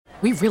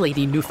We really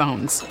need new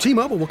phones.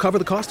 T-Mobile will cover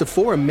the cost of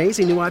 4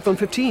 amazing new iPhone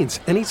 15s,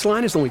 and each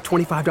line is only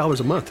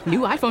 $25 a month. New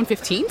iPhone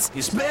 15s?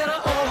 It's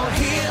better over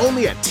here.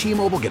 Only at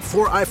T-Mobile, get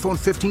 4 iPhone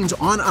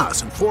 15s on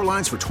us and 4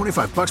 lines for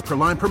 $25 per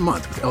line per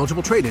month with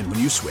eligible trade-in when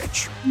you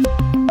switch.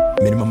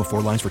 Minimum of 4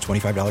 lines for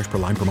 $25 per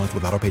line per month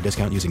with autopay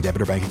discount using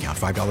debit or bank account.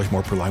 $5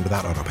 more per line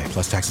without autopay,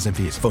 plus taxes and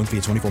fees. Phone fee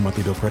at 24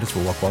 monthly bill credits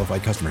for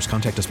well-qualified customers.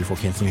 Contact us before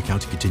canceling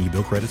account to continue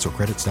bill credits or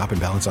credit stop and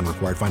balance on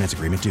required finance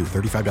agreement due.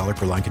 $35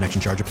 per line connection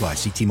charge applies.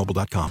 See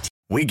T-Mobile.com.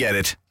 We get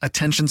it.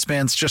 Attention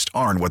spans just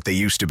aren't what they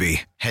used to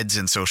be. Heads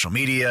in social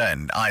media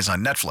and eyes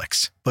on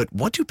Netflix. But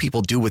what do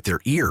people do with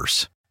their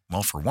ears?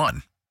 Well, for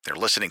one, they're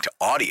listening to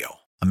audio.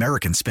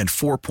 Americans spend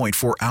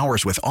 4.4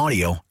 hours with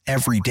audio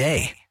every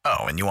day.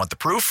 Oh, and you want the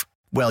proof?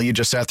 Well, you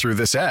just sat through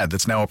this ad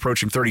that's now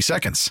approaching 30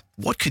 seconds.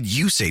 What could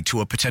you say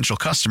to a potential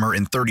customer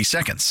in 30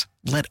 seconds?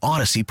 Let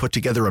Odyssey put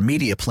together a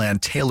media plan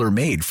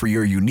tailor-made for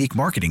your unique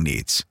marketing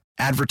needs.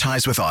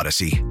 Advertise with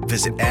Odyssey.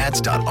 Visit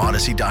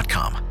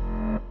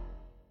ads.odyssey.com.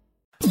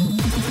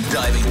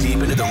 Diving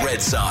deep into the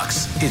Red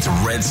Sox, it's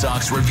Red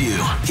Sox Review.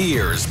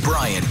 Here's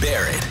Brian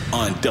Barrett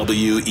on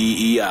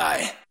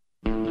WEEI.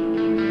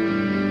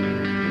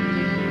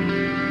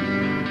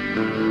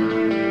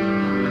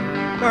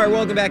 All right,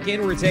 welcome back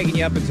in. We're taking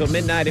you up until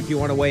midnight if you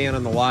want to weigh in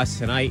on the loss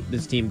tonight.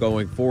 This team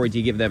going forward, do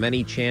you give them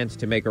any chance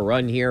to make a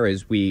run here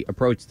as we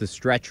approach the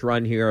stretch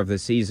run here of the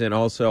season?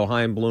 Also,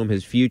 Chaim Bloom,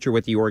 his future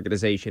with the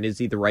organization, is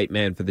he the right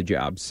man for the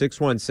job?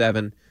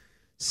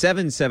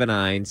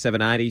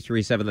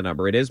 617-779-7937, the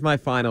number. It is my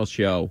final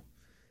show,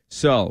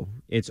 so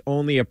it's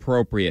only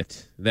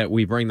appropriate that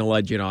we bring the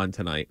legend on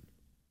tonight.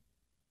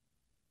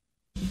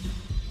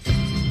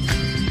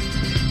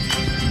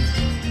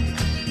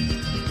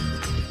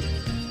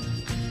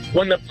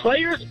 When the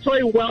players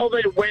play well,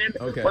 they win.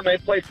 Okay. When they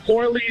play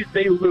poorly,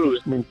 they lose.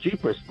 I mean,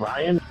 jeepers,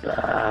 Brian.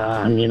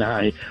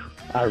 I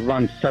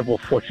run several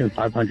Fortune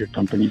 500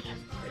 companies.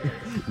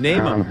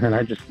 Name them.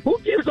 And who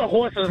gives a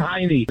horse a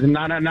hiney?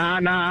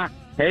 Nah.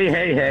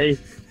 Hey.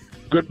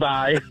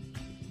 Goodbye.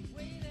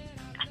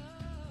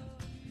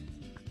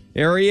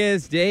 There he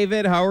is.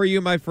 David, how are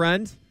you, my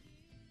friend?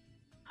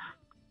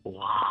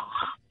 Wow.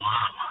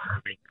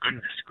 I mean,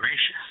 goodness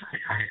gracious.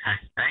 I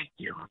thank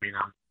you.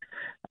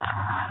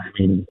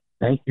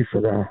 Thank you for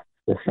the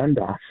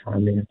send-off.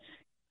 I'm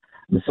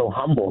so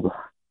humbled.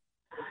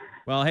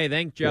 Well, hey,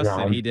 thank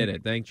Justin. He did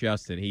it. Thank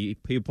Justin. He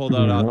pulled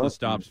out off the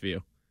stops for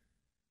you.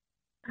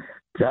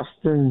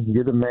 Justin,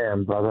 you're the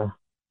man, brother.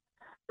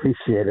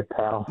 Appreciate it,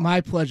 pal. My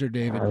pleasure,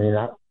 David.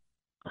 I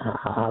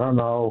don't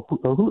know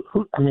who.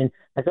 I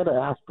got to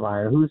ask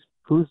Brian,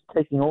 who's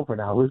taking over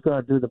now? Who's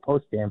going to do the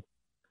post game?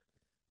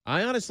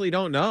 I honestly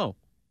don't know.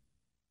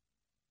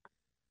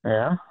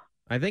 Yeah.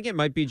 I think it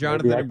might be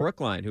Jonathan in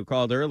Brookline who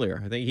called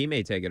earlier. I think he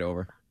may take it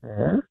over.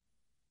 Yeah.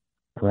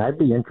 I'd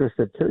be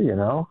interested too.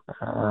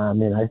 I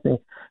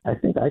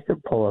think I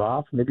could pull it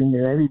off. Maybe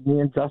me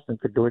and Justin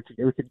could do it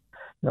together.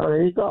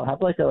 There you go.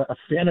 Have like a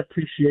fan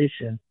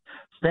appreciation.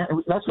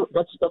 That's what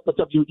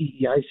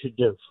WEEI should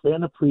do.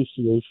 Fan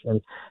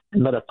appreciation,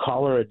 and let a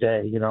caller a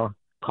day. A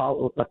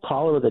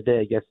caller of the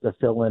day gets to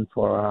fill in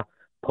for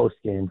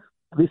post game.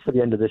 At least for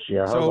the end of this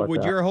year. So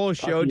would your whole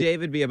show,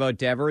 David, be about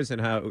Devers and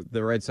how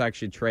the Red Sox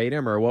should trade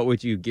him, or what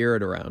would you gear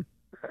it around?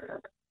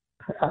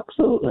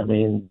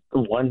 Absolutely.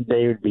 One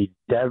day would be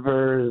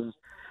Devers,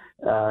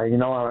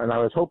 and I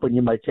was hoping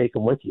you might take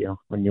him with you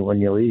when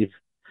you leave.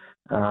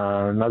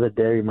 Another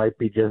day might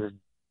be just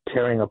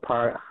tearing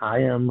apart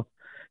Chaim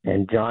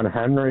and John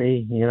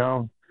Henry.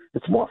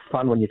 It's more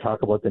fun when you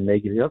talk about the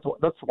negative.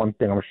 That's one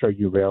thing I'm sure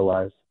you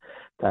realize,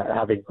 that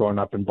having grown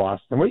up in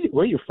Boston.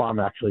 Where you from,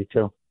 actually,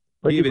 too?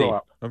 Where'd you grow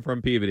up? I'm from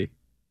Peabody.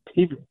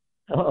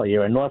 Oh,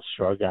 you're a North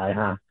Shore guy,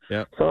 huh?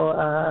 Yeah. So,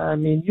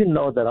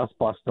 that us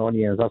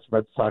Bostonians, us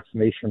Red Sox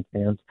Nation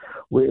fans,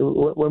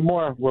 we're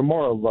more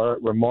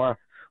alert, we're more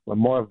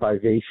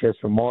vivacious,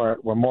 we're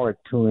more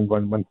attuned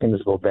when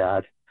things go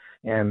bad,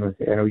 and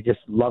we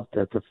just love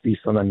to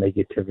feast on the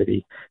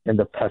negativity and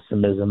the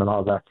pessimism and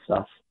all that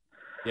stuff.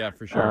 Yeah,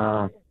 for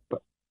sure.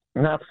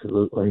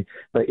 Absolutely.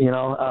 But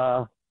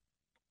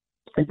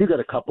I do got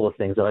a couple of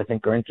things that I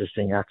think are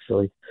interesting,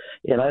 actually.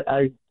 And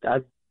I've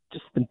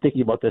just been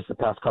thinking about this the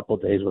past couple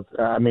of days.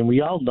 We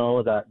all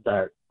know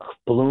that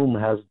Bloom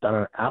has done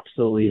an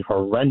absolutely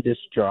horrendous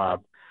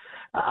job.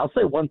 I'll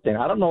say one thing.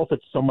 I don't know if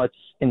it's so much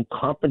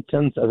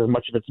incompetence as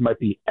much as it might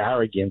be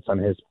arrogance on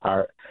his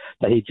part,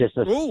 that he just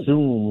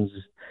assumes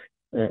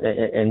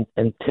and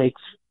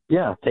takes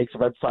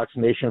Red Sox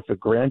Nation for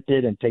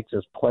granted and takes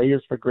his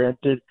players for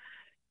granted.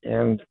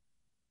 And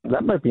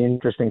that might be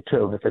interesting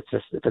too, if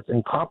it's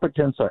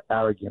incompetence or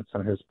arrogance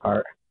on his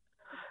part.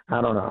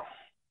 I don't know.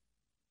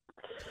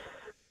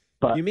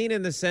 But you mean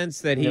in the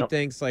sense that he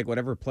thinks like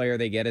whatever player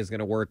they get is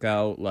going to work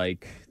out,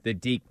 like the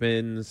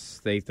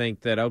Diekmans, they think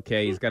that,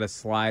 okay, he's got a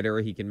slider,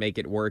 he can make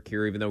it work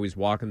here even though he's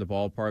walking the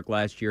ballpark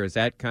last year. Is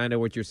that kind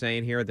of what you're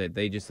saying here, that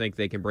they just think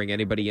they can bring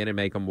anybody in and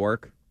make them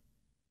work?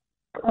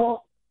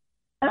 Well,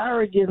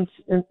 arrogance.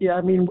 And yeah,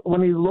 I mean,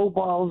 when he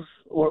lowballs,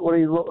 when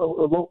he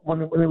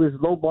was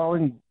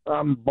lowballing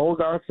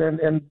Bogarts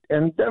and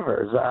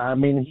Devers. I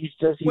mean, he's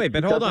just. Wait,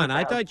 but hold on.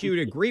 I thought you'd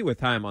agree with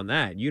Heim on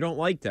that. You don't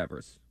like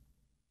Devers.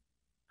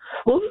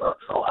 Well, no,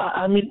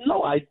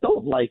 no, I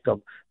don't like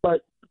him.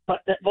 But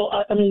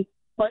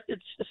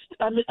it's just.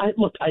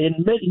 Look, I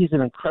admit he's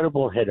an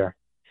incredible hitter.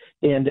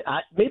 And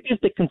maybe if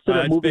they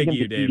consider moving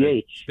him to DH.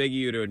 It's big of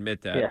you to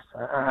admit that. Yes,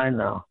 I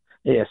know.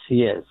 Yes,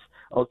 he is.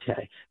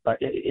 Okay, but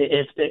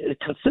if they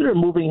consider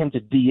moving him to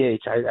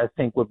DH, I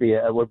think would be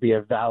a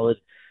valid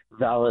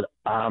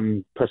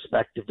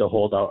perspective to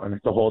hold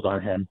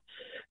on him.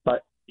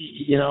 But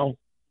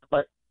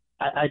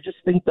I just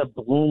think that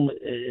Bloom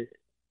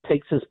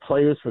takes his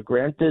players for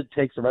granted,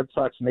 takes the Red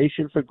Sox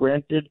Nation for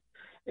granted,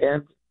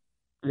 and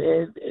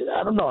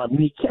I don't know. I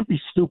mean, you can't be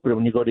stupid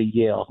when you go to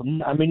Yale.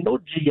 I mean, no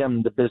GM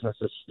in the business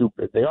is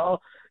stupid.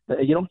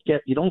 You don't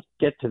get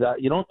to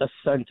that. You don't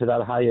ascend to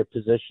that higher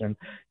position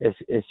if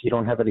you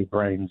don't have any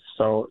brains.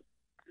 So,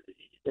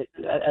 all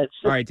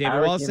right,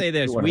 David. Well, I'll say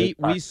this: we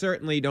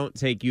certainly don't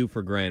take you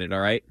for granted. All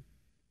right.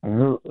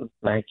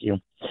 Thank you.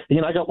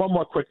 I got one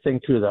more quick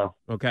thing too, though.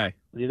 Okay.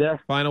 Are you there?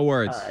 Final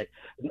words. All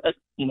right.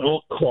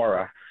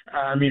 Cora.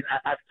 I mean,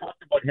 I've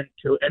talked about him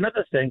too.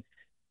 Another thing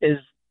is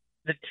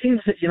the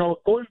teams that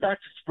going back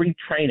to spring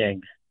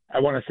training. I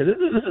want to say this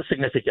is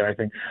significant. I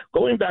think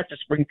going back to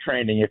spring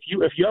training, if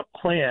your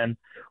plan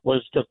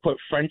was to put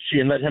Frenchie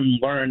and let him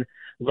learn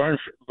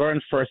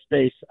first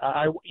base,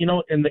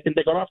 and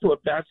they got off to a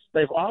bad.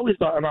 They've always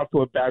gotten off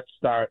to a bad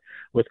start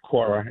with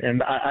Cora,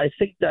 and I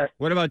think that.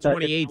 What about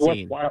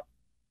 2018? But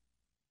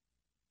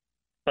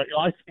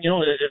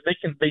if they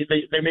can, they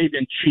may have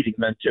been cheating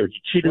then too.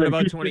 He cheated. What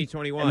about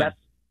 2021? That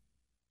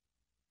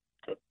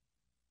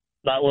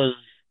was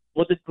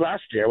what did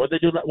last year? What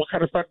did they do? What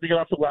kind of start did they get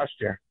off to last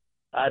year?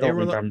 I don't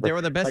remember. They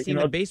were the best team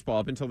in baseball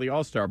up until the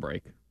All-Star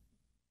break.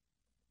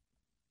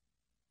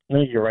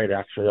 No, you're right,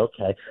 actually.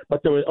 Okay,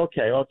 but there was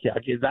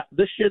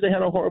this year they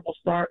had a horrible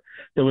start.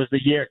 There was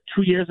the year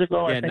 2 years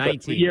ago. Yeah, I think 19.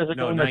 3 years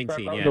ago. No,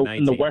 19. Yeah, 19.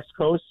 In the West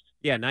Coast.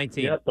 Yeah,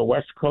 19. Yeah, the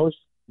West Coast.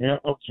 Yeah.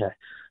 Okay.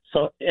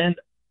 So I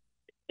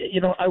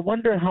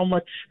wonder how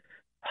much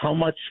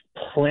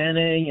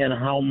planning and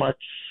how much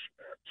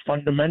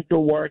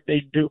fundamental work they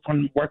do,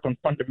 work on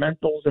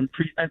fundamentals and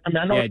I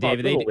know. Yeah,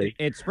 David.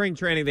 It's spring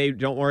training. They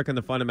don't work on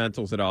the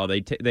fundamentals at all. They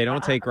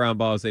don't take ground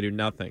balls. They do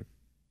nothing.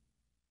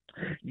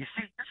 You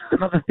see, this is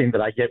another thing that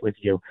I get with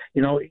you.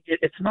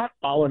 It's not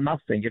all or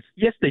nothing.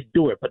 Yes, they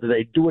do it, but do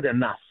they do it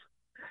enough?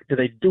 Do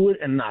they do it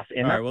enough?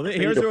 And all right. Well,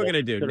 here's what we're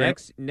gonna do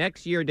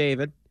next year,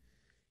 David.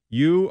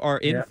 You are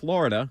in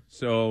Florida,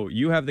 so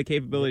you have the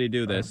capability to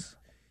do this.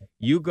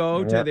 You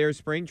go to their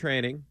spring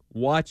training,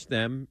 watch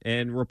them,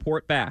 and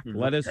report back.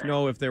 Let us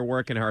know if they're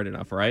working hard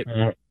enough, all right?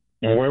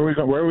 Where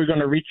are we going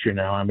to reach you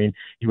now? I mean,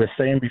 you were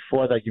saying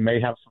before that you may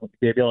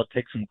be able to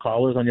take some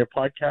callers on your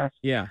podcast.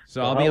 Yeah,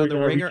 so I'll be on the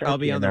Ringer. I'll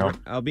be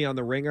on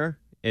the Ringer.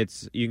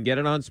 You can get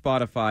it on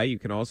Spotify. You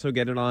can also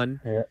get it on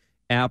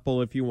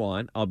Apple if you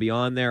want. I'll be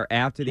on there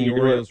after the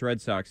Orioles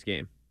Red Sox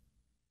game.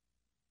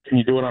 Can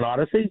you do it on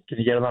Odyssey? Can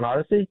you get it on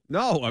Odyssey?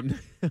 No,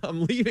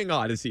 I'm leaving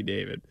Odyssey,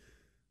 David.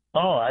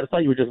 Oh, I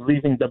thought you were just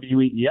leaving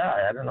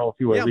WEEI. I don't know if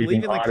you were leaving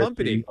leaving Odyssey. The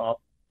company.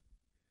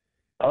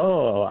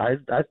 I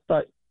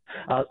thought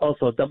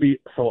so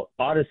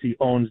Odyssey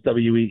owns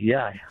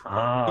WEEI.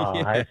 Oh,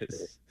 yes. I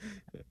see.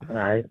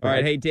 All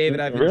right. Hey, David,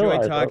 I've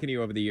enjoyed talking to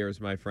you over the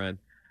years, my friend.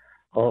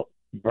 Oh,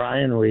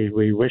 Brian,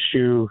 we wish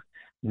you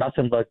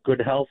nothing but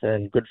good health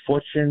and good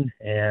fortune,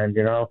 and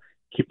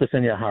keep us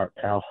in your heart,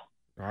 pal.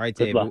 All right,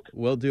 David.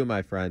 We'll do,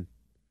 my friend.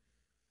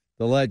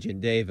 The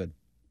legend, David.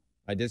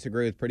 I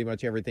disagree with pretty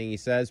much everything he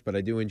says, but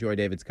I do enjoy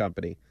David's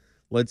company.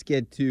 Let's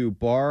get to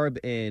Barb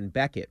and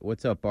Beckett.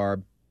 What's up,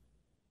 Barb?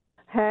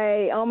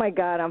 Hey, oh my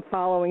God, I'm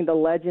following the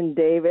legend,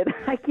 David.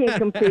 I can't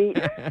compete.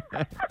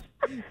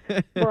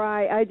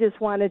 Bri, I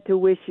just wanted to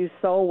wish you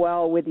so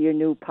well with your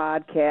new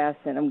podcast,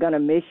 and I'm going to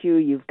miss you.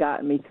 You've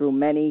gotten me through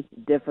many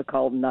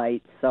difficult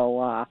nights, so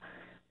I'm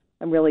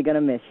really going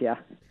to miss you.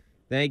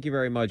 Thank you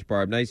very much,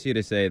 Barb. Nice of you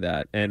to say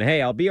that. And,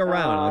 hey, I'll be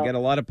around. I'll get a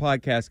lot of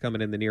podcasts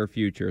coming in the near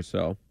future,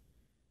 so.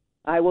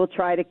 I will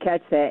try to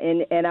catch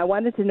that. And I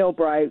wanted to know,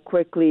 Bri,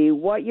 quickly,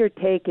 what your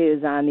take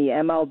is on the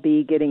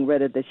MLB getting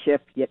rid of the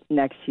shift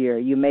next year.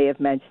 You may have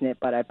mentioned it,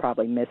 but I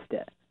probably missed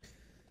it.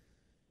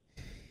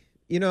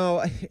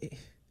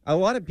 A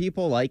lot of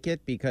people like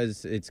it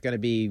because it's going to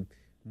be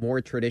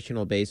more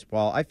traditional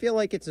baseball. I feel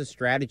like it's a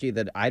strategy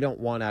that I don't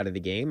want out of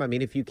the game. I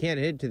mean, if you can't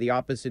hit to the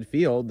opposite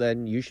field,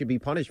 then you should be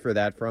punished for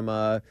that from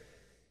a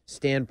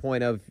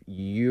standpoint of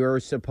you're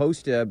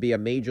supposed to be a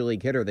major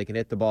league hitter that can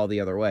hit the ball the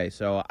other way.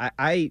 So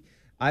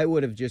I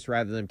would have just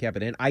rather them kept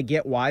it in. I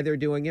get why they're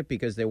doing it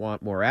because they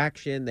want more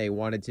action. They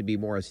want it to be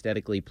more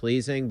aesthetically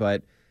pleasing,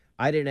 but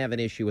I didn't have an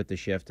issue with the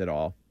shift at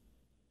all.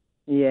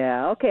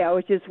 Yeah, okay. I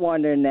was just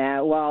wondering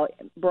that. Well,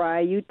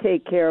 Bri, you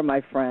take care,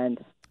 my friend.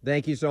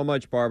 Thank you so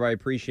much, Barb. I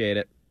appreciate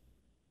it.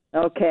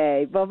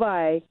 Okay,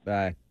 bye-bye.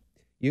 Bye.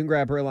 You can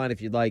grab her line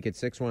if you'd like at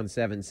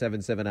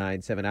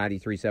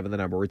 617-779-7937, the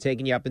number. We're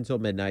taking you up until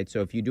midnight, so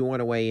if you do want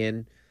to weigh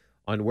in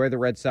on where the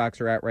Red Sox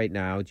are at right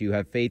now, do you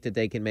have faith that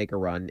they can make a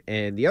run?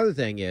 And the other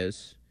thing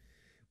is,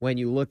 when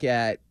you look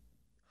at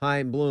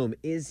Chaim Bloom,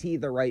 is he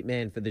the right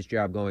man for this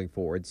job going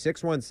forward?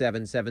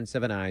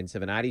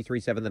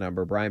 617-779-7937, the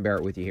number. Brian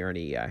Barrett with you here on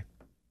EEI.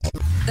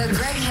 The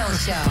Greg Hill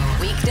Show,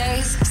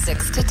 weekdays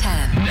 6 to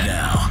 10.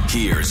 Now,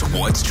 here's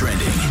what's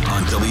trending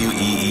on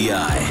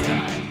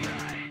WEEI.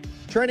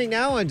 Trending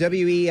now on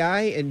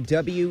WEEI and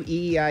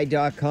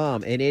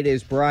WEEI.com, and it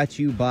is brought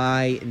to you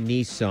by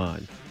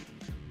Nissan.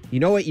 You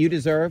know what you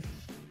deserve?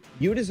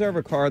 You deserve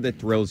a car that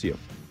thrills you.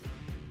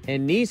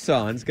 And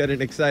Nissan's got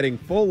an exciting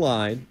full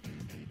line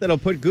that'll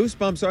put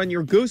goosebumps on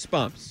your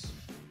goosebumps.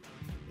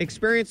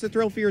 Experience the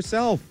thrill for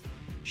yourself.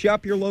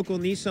 Shop your local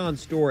Nissan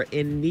store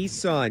in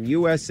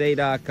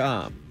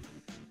NissanUSA.com.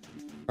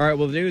 All right,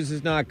 well, the news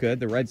is not good.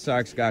 The Red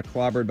Sox got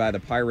clobbered by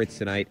the Pirates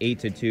tonight,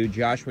 8-2.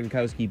 Josh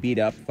Winkowski beat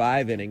up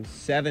 5 innings,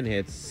 7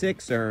 hits,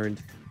 6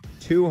 earned,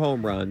 2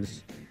 home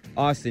runs.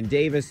 Austin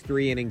Davis,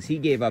 3 innings. He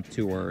gave up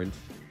 2 earned.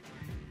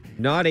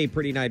 Not a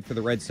pretty night for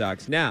the Red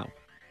Sox. Now,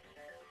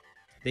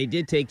 they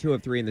did take 2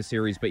 of 3 in the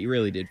series, but you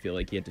really did feel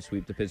like you had to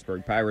sweep the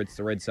Pittsburgh Pirates.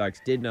 The Red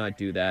Sox did not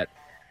do that.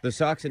 The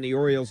Sox and the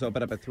Orioles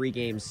opened up a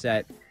 3-game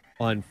set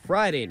on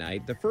Friday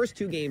night. The first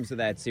 2 games of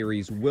that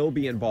series will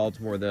be in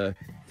Baltimore. The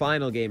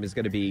final game is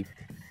going to be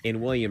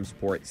in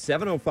Williamsport.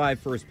 7:05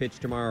 first pitch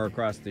tomorrow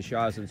across the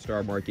Shaw's and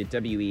Star Market,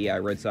 WEI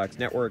Red Sox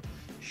Network.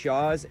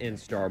 Shaw's and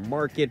Star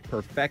Market,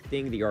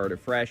 perfecting the art of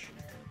fresh.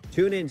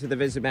 Tune in to the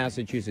Visit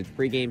Massachusetts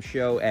pregame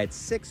show at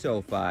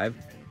 6:05.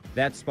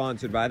 That's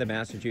sponsored by the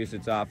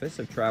Massachusetts Office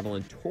of Travel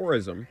and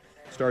Tourism.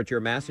 Start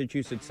your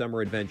Massachusetts summer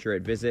adventure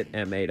at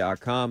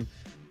visitma.com.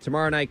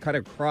 Tomorrow night,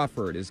 Cutter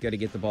Crawford is going to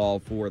get the ball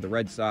for the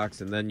Red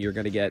Sox, and then you're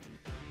going to get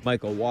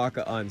Michael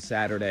Wacha on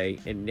Saturday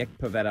and Nick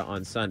Pivetta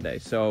on Sunday.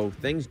 So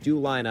things do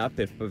line up.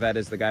 If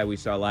Pavetta's the guy we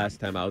saw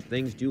last time out,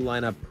 things do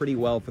line up pretty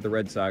well for the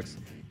Red Sox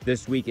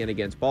this weekend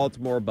against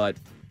Baltimore, but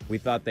we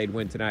thought they'd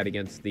win tonight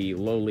against the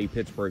lowly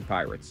Pittsburgh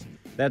Pirates.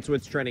 That's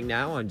what's trending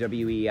now on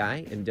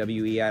WEI and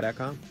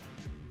WEI.com.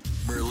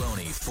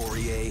 Merloni,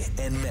 Fourier,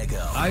 and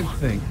Mego. I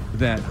think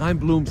that Chaim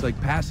Bloom's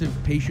passive,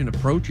 patient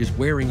approach is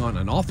wearing on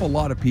an awful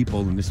lot of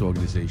people in this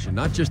organization,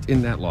 not just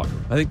in that locker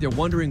room. I think they're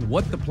wondering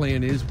what the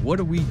plan is. What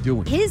are we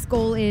doing? His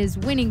goal is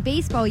winning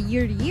baseball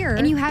year to year,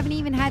 and you haven't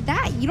even had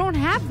that. You don't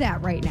have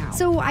that right now.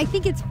 So I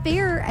think it's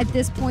fair at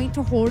this point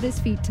to hold his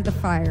feet to the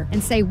fire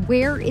and say,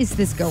 where is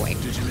this going?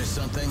 Did you miss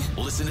something?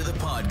 Listen to the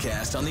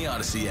podcast on the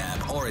Odyssey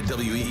app or at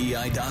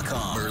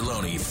WEEI.com.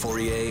 Merloni,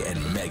 Fourier, and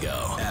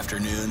Mego.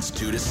 Afternoons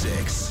 2 to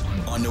 6.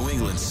 On New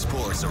England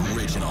Sports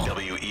Original.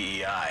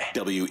 WEEI.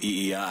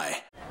 WEEI.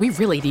 We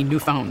really need new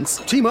phones.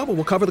 T-Mobile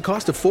will cover the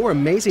cost of 4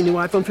 amazing new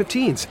iPhone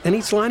 15s, and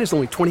each line is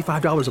only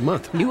 $25 a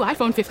month. New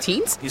iPhone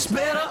 15s? It's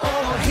better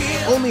over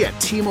here. Only at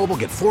T-Mobile,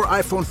 get 4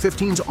 iPhone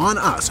 15s on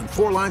us and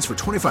 4 lines for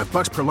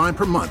 $25 per line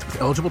per month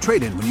with eligible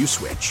trade-in when you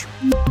switch.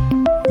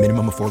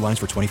 Minimum of 4 lines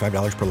for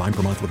 $25 per line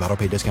per month with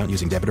auto-pay discount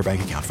using debit or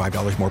bank account.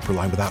 $5 more per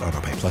line without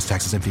auto-pay, plus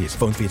taxes and fees.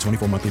 Phone fee at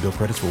 24 monthly bill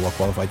credits for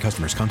well-qualified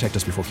customers. Contact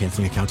us before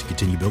canceling account to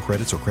continue bill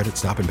credits or credit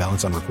stop and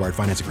balance on required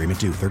finance agreement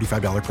due.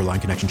 $35 per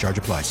line connection charge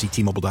applies. See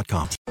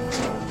T-Mobile.com.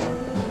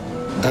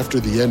 After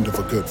the end of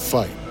a good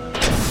fight,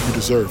 you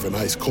deserve an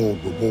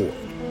ice-cold reward.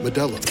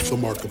 Modelo is the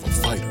mark of a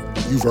fighter.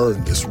 You've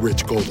earned this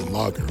rich golden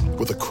lager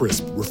with a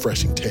crisp,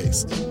 refreshing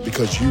taste.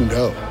 Because you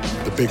know,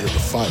 the bigger the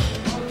fight,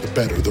 the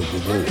better the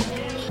reward.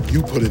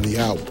 You put in the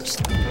hours,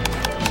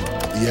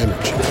 the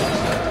energy,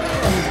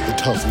 the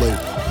tough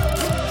labor.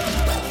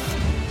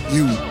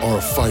 You are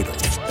a fighter,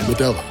 and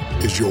Modelo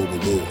is your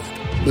reward.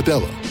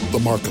 Modelo, the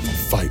mark of a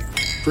fighter.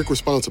 Drink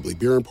responsibly.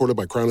 Beer imported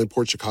by Crown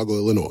Imports, Chicago,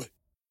 Illinois.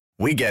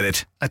 We get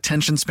it.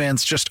 Attention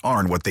spans just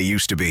aren't what they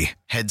used to be.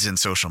 Heads in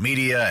social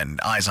media and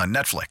eyes on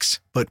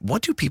Netflix. But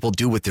what do people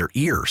do with their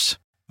ears?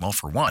 Well,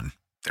 for one,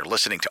 they're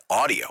listening to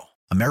audio.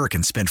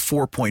 Americans spend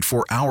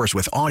 4.4 hours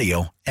with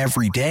audio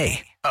every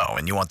day. Oh,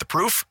 and you want the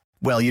proof?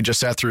 Well, you just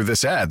sat through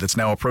this ad that's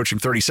now approaching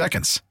 30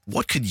 seconds.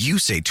 What could you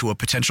say to a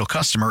potential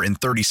customer in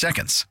 30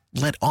 seconds?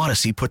 Let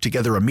Odyssey put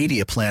together a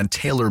media plan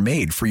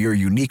tailor-made for your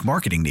unique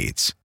marketing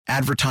needs.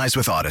 Advertise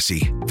with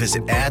Odyssey.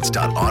 Visit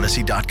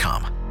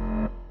ads.odyssey.com.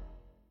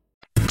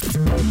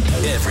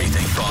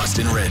 Everything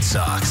Boston Red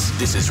Sox.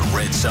 This is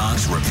Red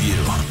Sox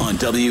Review on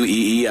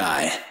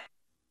WEEI.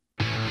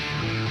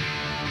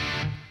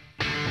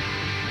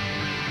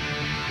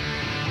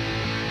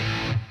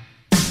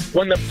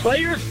 When the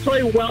players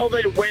play well,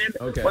 they win.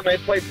 Okay. When they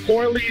play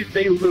poorly,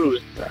 they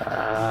lose.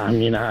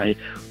 I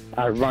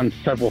run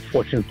several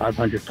Fortune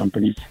 500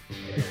 companies.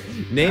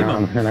 Name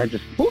them. And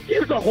who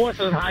gives a horse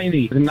a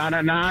hiney?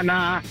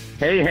 Nah.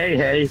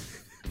 Hey.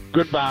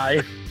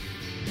 Goodbye.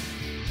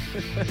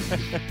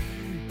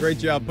 Great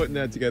job putting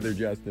that together,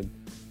 Justin.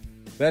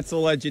 That's the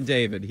legend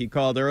David. He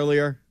called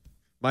earlier.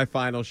 My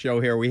final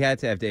show here. We had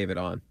to have David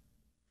on.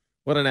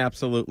 What an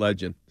absolute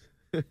legend.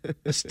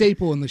 A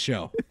staple in the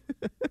show.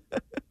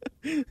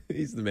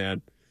 He's the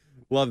man.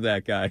 Love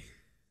that guy.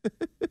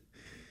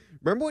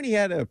 Remember when he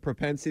had a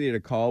propensity to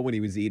call when he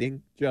was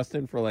eating,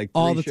 Justin, for like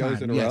All 3 the shows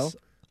time, in a yes. row?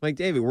 Like,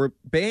 David, we're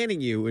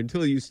banning you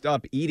until you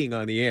stop eating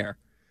on the air.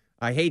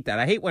 I hate that.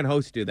 I hate when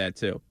hosts do that,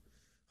 too.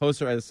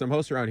 Some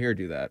hosts around here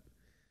do that.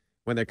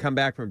 When they come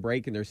back from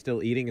break and they're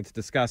still eating, it's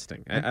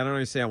disgusting. I don't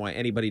understand why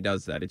anybody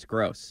does that. It's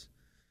gross.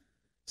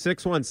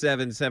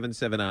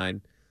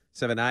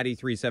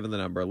 617-779-7937, the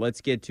number. Let's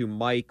get to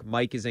Mike.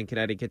 Mike is in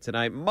Connecticut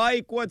tonight.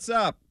 Mike, what's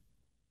up?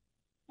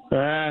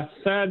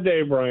 Sad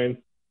day, Brian.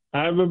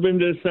 I haven't been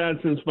this sad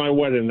since my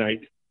wedding night.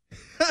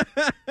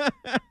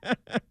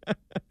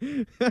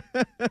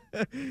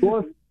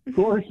 Of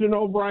course, you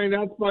know, Brian,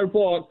 that's my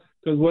fault.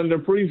 Because when the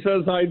priest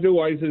says I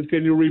do, I says,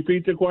 can you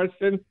repeat the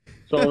question?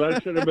 So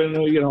that should have been,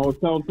 a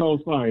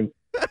telltale sign.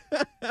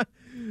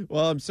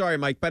 Well, I'm sorry,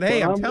 Mike, but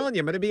hey, I'm telling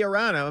you, I'm going to be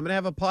around. I'm going to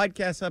have a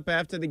podcast up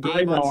after the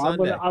game on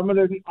Sunday. I'm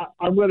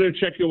going to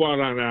check you out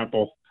on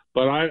Apple,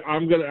 but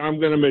I'm going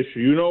to miss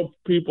you. You know,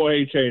 people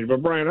hate change.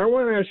 But Brian, I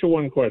want to ask you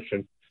one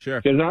question.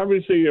 Sure. Because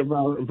obviously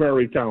you're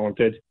very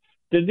talented.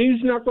 Did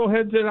these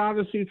knuckleheads at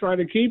Odyssey try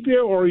to keep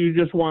you, or you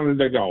just wanted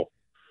to go?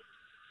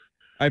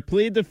 I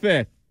plead the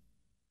fifth.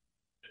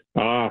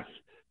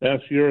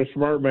 You're a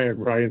smart man,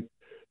 Brian.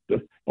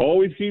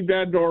 Always keep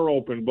that door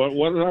open. But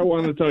what I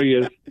want to tell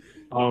you is,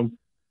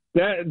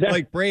 that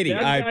like Brady,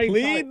 I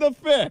plead the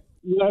fifth.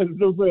 That's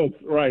the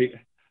fifth, right?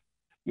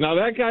 Now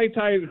that guy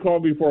Ty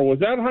called before, was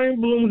that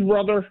Chaim Bloom's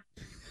brother?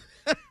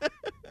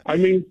 I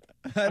mean,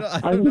 I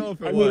don't know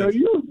if it was.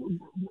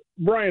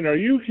 Brian, are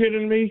you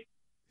kidding me?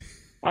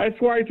 That's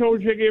why I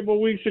told you a couple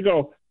of weeks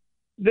ago.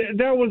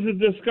 That was a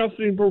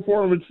disgusting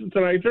performance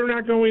tonight. They're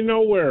not going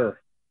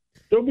nowhere.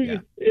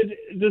 The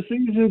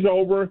season's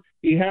over.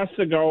 He has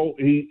to go.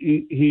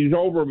 He's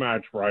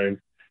overmatched, Brian.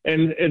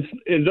 And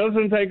it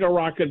doesn't take a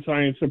rocket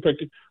science to pick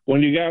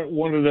when you got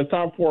one of the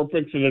top 4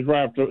 picks in the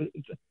draft.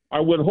 I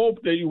would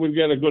hope that you would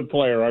get a good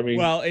player. I mean,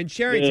 well, and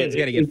Sherrington's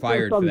going to get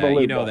fired for that.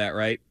 You know that,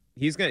 right?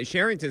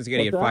 Sherrington's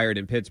going to get fired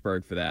in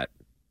Pittsburgh for that.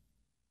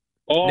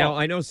 Oh, now,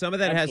 I know some of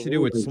that has to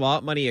do with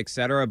slot money, et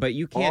cetera, but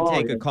you can't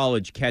take a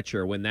college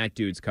catcher when that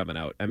dude's coming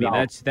out. I mean,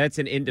 that's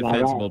an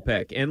indefensible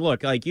pick. And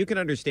look, like you can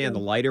understand the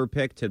lighter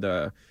pick to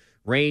the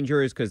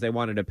Rangers because they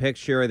wanted a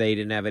picture. They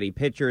didn't have any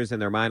pitchers in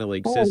their minor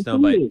league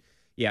system. But,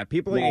 yeah,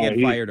 people are going to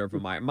get fired over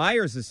Myers.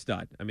 Myers is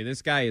stud. I mean,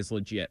 this guy is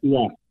legit.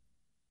 Yeah.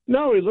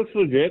 No, he looks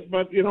legit.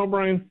 But,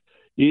 Brian,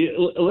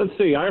 let's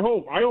see. I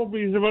hope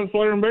he's the best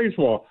player in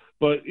baseball.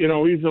 But,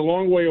 he's a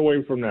long way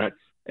away from that.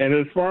 And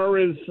as far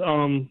as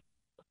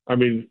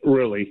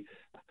really.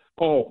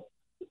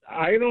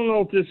 I don't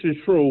know if this is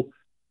true,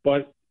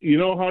 but you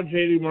know how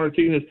J.D.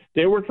 Martinez,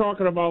 they were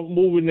talking about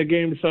moving the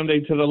game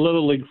Sunday to the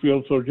Little League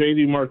field so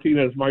J.D.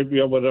 Martinez might be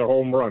able to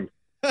home run.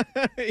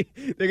 They're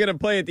going to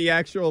play at the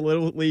actual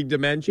Little League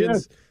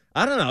dimensions? Yes.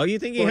 I don't know. You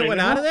think he hit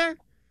one out of there?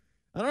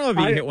 I don't know if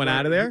he hit one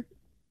out of there.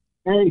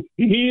 Hey,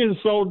 he is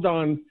so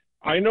done.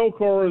 I know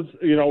Cora's,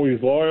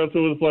 he's loyal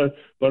to his players,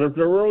 but if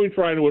they're really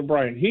trying to with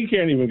Brian, he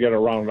can't even get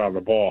around on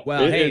the ball.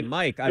 Well,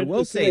 Mike, I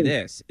will say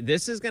this.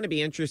 This is going to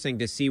be interesting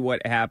to see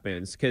what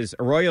happens because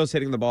Arroyo's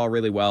hitting the ball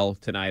really well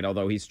tonight,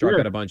 although he struck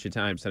out a bunch of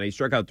times tonight. He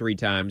struck out 3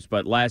 times,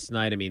 but last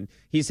night,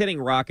 he's hitting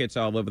rockets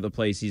all over the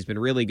place. He's been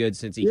really good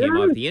since he came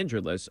off the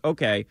injured list.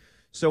 Okay,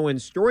 so when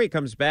Story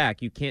comes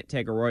back, you can't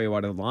take Arroyo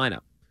out of the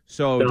lineup.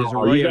 So does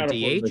Arroyo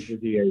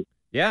DH?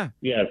 Yeah.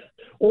 Yes.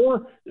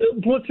 Or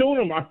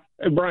platoon him.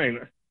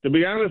 Brian, to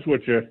be honest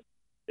with you,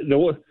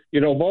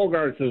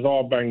 Bogaerts is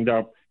all banged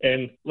up.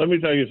 And let me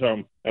tell you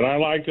something. And I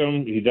like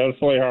him. He does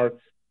play hard.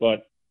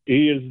 But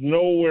he is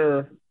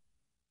nowhere,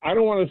 I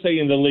don't want to say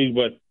in the league,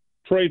 but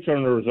Trey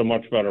Turner is a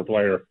much better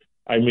player.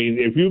 I mean,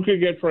 if you could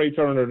get Trey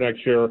Turner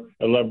next year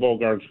and let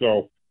Bogaerts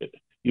go,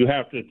 you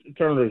have to.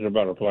 Turner's a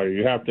better player.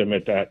 You have to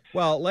admit that.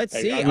 Well, let's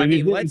see.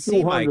 Let's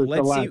see, Mike.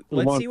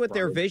 Let's see what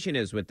their vision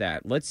is with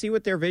that. Let's see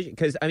what their vision.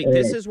 Because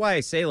this is why I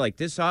say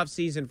this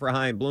offseason for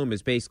Chaim Bloom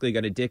is basically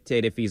going to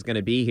dictate if he's going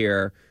to be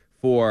here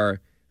for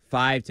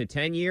 5 to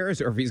 10 years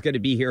or if he's going to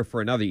be here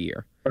for another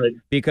year. Right.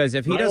 Because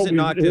if he doesn't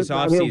knock this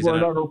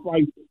offseason out,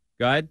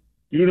 go ahead.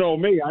 You know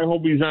me. I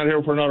hope he's not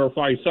here for another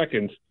 5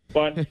 seconds.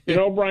 But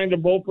Brian, the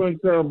bullpen's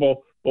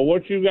terrible. But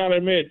what you got to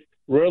admit.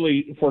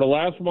 Really, for the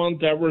last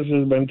month, Devers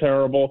has been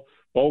terrible.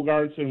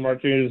 Bogaerts and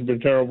Martinez has been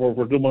terrible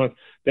for 2 months.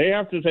 They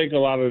have to take a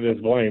lot of this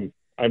blame.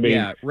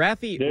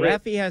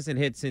 Raffy hasn't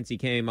hit since he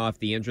came off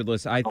the injured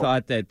list. I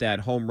thought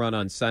that home run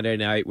on Sunday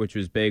night, which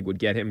was big, would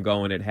get him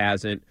going. It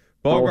hasn't.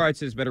 Bogaerts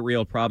has been a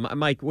real problem.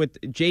 Mike,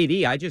 with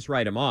JD, I just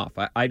write him off.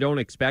 I don't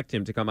expect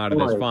him to come out of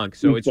this funk.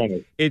 So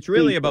it's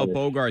really about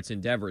Bogaerts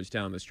and Devers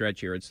down the stretch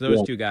here. It's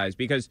those two guys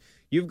because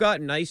you've got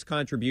nice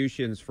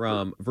contributions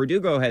from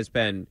Verdugo has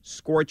been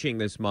scorching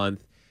this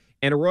month,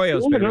 and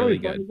Arroyo's been really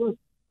good.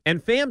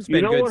 And Pham's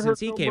been good since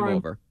he came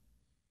over.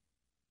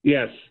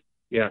 Yes,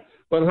 yeah.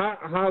 But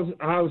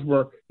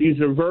Hosmer, he's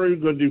a very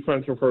good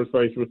defensive first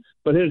baseman,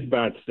 but his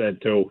bat's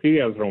dead too. He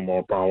has no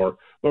more power.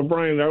 But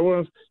Brian,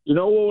 what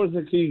was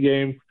the key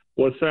game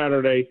was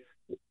Saturday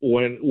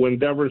when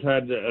Devers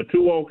had a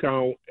 2-0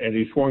 count and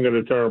he swung at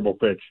a terrible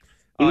pitch.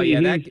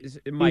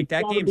 Mike,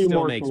 that game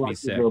still makes me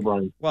sick.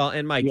 Well,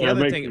 and Mike, the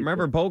other thing,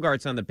 remember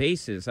Bogart's on the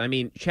bases. I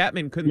mean,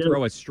 Chapman couldn't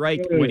throw a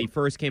strike when he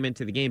first came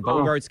into the game.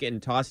 Bogart's getting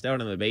tossed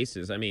out on the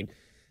bases. I mean,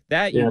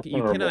 that you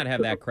cannot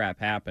have that crap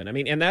happen. I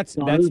mean, and that's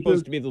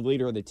supposed to be the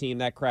leader of the team.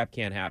 That crap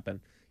can't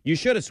happen. You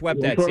should have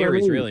swept that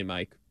series, really,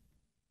 Mike.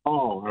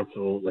 Oh,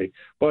 absolutely.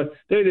 But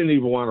they didn't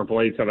even want to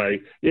play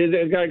tonight.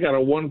 The guy got a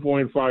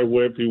 1.5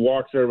 whip. He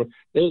walks there.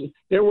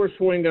 They were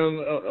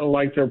swinging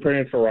like their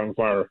pants were on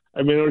fire.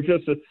 I mean, it was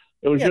just a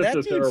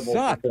terrible.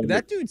 Sucked.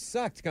 That dude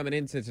sucked coming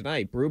into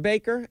tonight.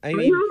 Brubaker, I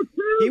mean,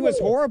 he was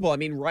horrible. I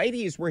mean,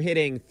 righties were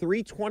hitting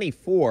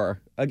 .324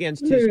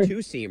 against his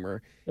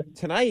two-seamer.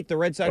 Tonight, the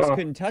Red Sox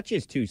couldn't touch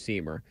his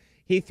two-seamer.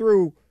 He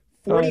threw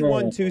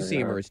 41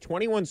 two-seamers,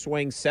 21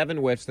 swings, 7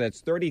 whiffs.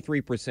 That's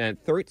 33%,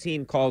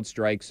 13 called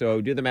strikes.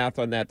 So do the math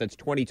on that. That's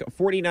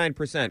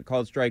 49%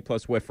 called strike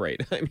plus whiff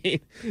rate. I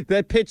mean,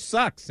 that pitch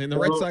sucks, and the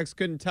Red Sox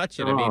couldn't touch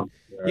it. I mean,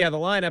 the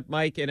lineup,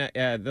 Mike, and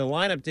the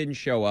lineup didn't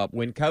show up.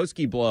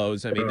 Winkowski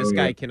blows. I mean, this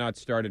guy cannot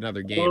start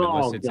another game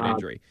unless it's an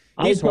injury.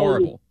 He's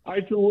horrible. I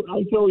told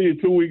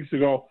you 2 weeks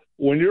ago,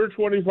 when you're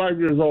 25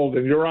 years old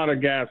and you're out of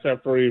gas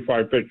after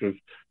 85 pitches,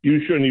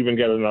 you shouldn't even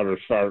get another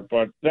start.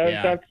 But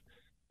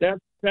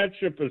that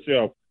ship is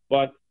sailed.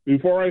 But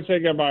before I say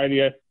goodbye to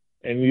you,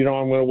 and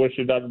I'm going to wish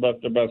you the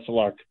best of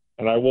luck.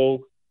 And I will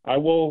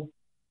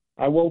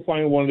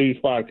find one of these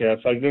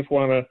podcasts. I just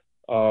want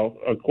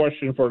a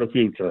question for the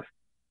future.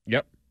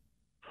 Yep.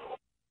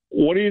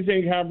 What do you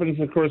think happens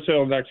to Chris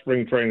Hill next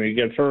spring training? He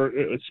gets hurt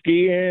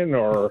skiing,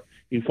 or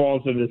he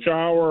falls in the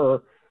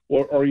shower,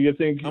 or you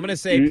think? I'm going to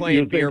say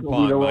playing beer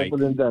pong, Mike.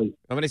 I'm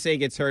going to say he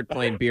gets hurt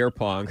playing beer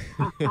pong.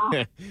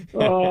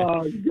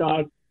 Oh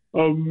God,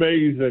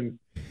 amazing!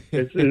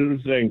 It's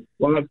interesting.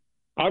 Well,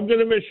 I'm going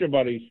to miss you,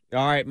 buddy.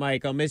 All right,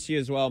 Mike. I'll miss you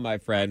as well, my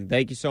friend.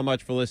 Thank you so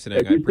much for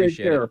listening. I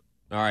appreciate it. All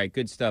right,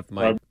 good stuff,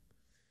 Mike.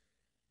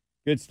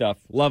 Good stuff.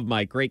 Love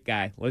Mike. Great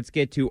guy. Let's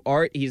get to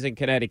Art. He's in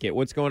Connecticut.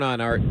 What's going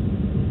on, Art?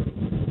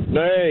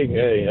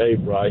 Hey,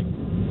 Bri.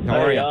 How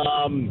are you?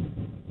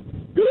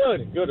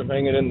 Good. I'm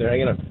hanging in there,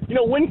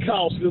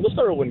 Winkowski. Let's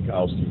start with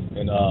Winkowski.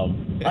 And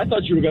I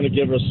thought you were going to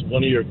give us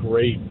one of your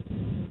great,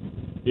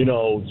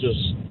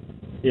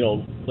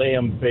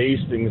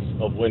 lambastings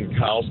of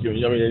Winkowski.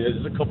 I mean,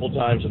 there's a couple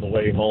times on the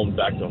way home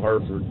back to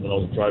Hartford when I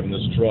was driving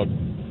this truck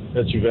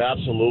that you've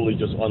absolutely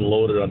just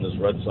unloaded on this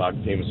Red Sox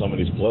team and some of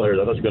these players.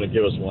 I thought you were going to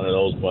give us one of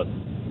those, but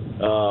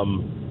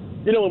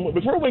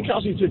before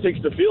Winkowski takes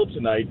the field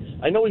tonight,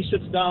 I know he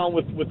sits down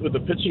with the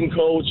pitching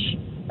coach,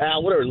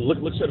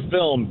 looks at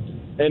film,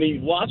 and he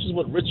watches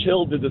what Rich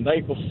Hill did the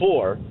night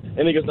before,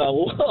 and he goes, now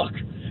look.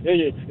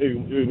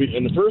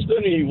 In the first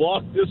inning, he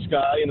walked this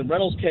guy, and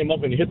Reynolds came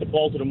up and he hit the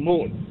ball to the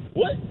moon.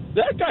 What?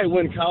 That guy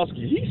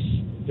Winkowski,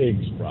 he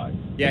stinks,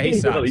 Brian. Yeah, he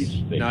sucks.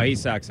 No, he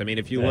sucks. I mean,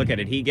 if you look at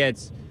it, he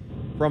gets,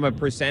 from a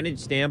percentage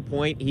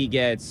standpoint, he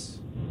gets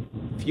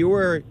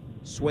fewer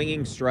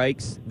swinging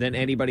strikes than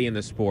anybody in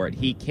the sport.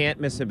 He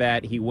can't miss a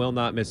bat. He will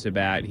not miss a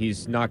bat.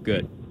 He's not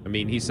good. I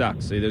mean, he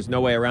sucks. There's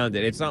no way around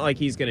it. It's not like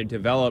he's going to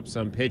develop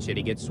some pitch that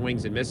he gets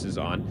swings and misses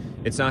on.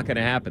 It's not going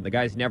to happen. The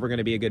guy's never going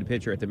to be a good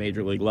pitcher at the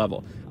major league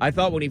level. I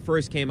thought when he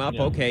first came up,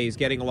 okay, he's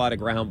getting a lot of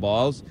ground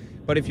balls.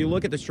 But if you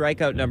look at the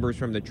strikeout numbers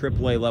from the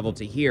AAA level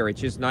to here,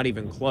 it's just not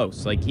even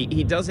close. Like,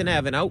 he doesn't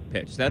have an out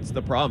pitch. That's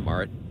the problem,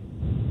 Art.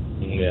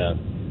 Yeah.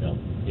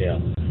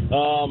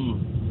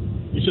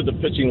 You said the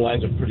pitching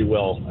lines up pretty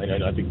well. I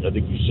think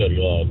you said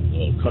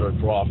Cutter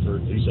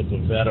Crawford. You said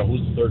Pavetta. Who's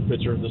the third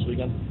pitcher this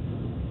weekend?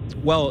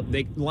 Well,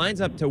 they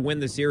lines up to win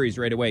the series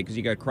right away because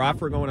you got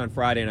Crawford going on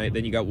Friday night,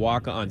 then you got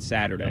Walker on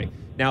Saturday.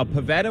 Now,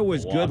 Pavetta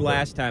was good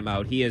last time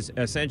out. He has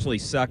essentially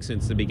sucked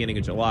since the beginning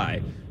of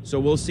July. So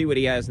we'll see what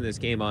he has in this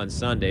game on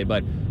Sunday.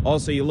 But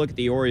also, you look at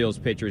the Orioles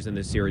pitchers in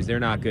this series. They're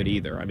not good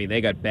either. I mean, they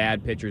got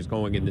bad pitchers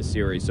going in this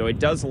series. So it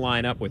does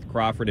line up with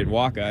Crawford and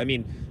Walker. I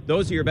mean,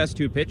 those are your best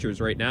two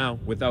pitchers right now,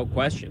 without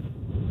question.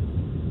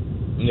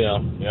 Yeah.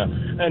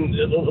 And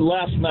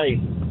last night,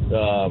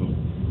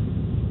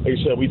 like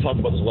you said, we talked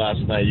about this last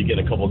night. You get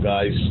a couple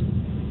guys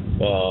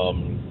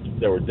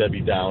that were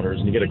Debbie Downers,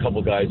 and you get a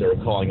couple guys that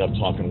were calling up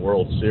talking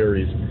World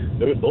Series.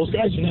 Those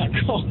guys are not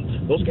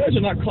calling. Those guys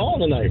are not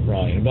calling tonight,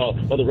 Brian. About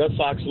the Red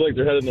Sox league,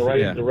 they're headed in the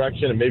right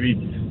direction, and maybe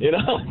where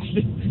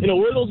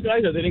are those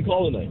guys at? They didn't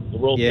call tonight. The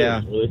World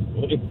Series.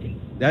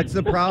 That's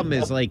the problem.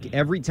 Is like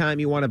every time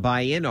you want to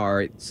buy in,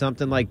 Art,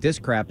 something like this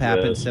crap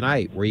happens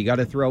tonight, where you got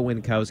to throw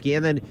Winkowski,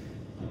 and then.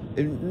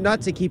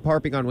 Not to keep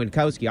harping on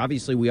Winkowski.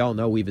 Obviously, we all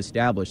know we've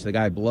established the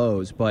guy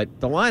blows, but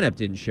the lineup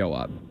didn't show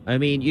up. I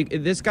mean,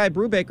 this guy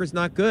Brubaker's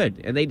not good,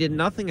 and they did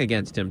nothing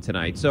against him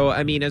tonight. So,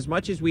 I mean, as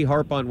much as we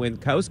harp on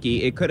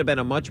Winkowski, it could have been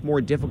a much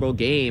more difficult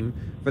game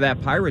for that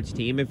Pirates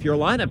team if your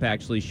lineup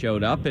actually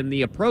showed up. And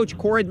the approach,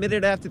 Cora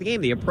admitted after the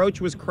game, the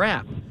approach was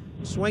crap.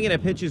 Swinging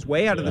at pitches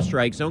way out of the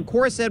strike zone.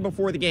 Cora said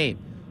before the game,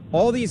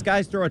 all these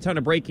guys throw a ton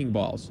of breaking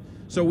balls.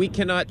 So we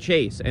cannot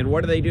chase. And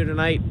what do they do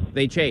tonight?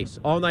 They chase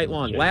all night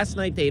long. Last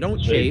night, they don't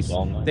chase.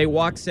 They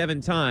walk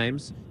 7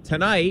 times.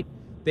 Tonight,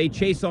 they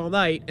chase all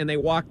night, and they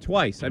walk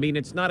twice. I mean,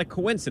 it's not a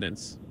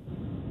coincidence.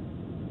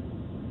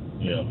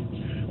 Yeah.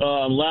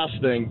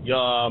 Last thing,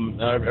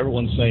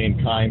 everyone's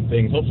saying kind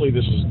things. Hopefully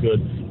this is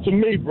good. To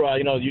me,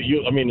 Brian,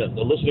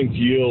 listening to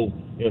you,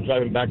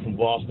 driving back from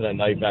Boston at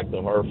night back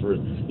to Hartford,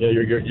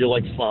 you're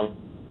like fine,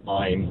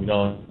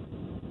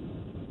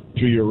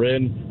 Who you're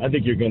in, I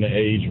think you're going to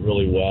age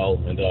really well,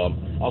 and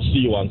I'll see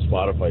you on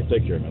Spotify.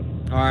 Take care, man.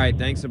 All right,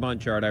 thanks a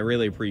bunch, Art. I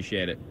really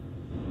appreciate it.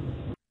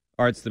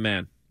 Art's the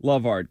man.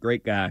 Love Art.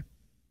 Great guy.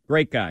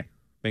 Great guy.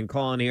 Been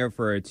calling here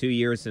for 2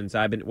 years since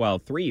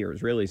 3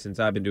 years, really, since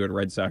I've been doing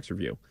Red Sox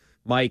Review.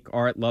 Mike,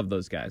 Art, love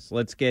those guys.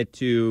 Let's get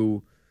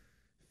to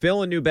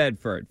Phil in New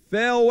Bedford.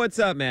 Phil, what's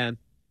up, man?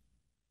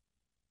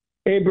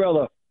 Hey,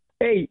 brother.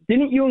 Hey,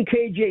 didn't you and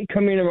KJ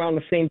come in around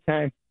the same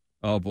time?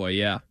 Oh, boy,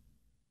 yeah.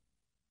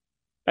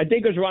 I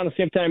think it was around the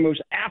same time. It was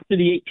after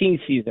the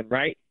 18 season,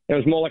 right? It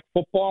was more like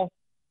football.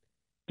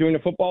 During the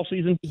football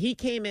season? He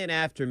came in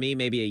after me,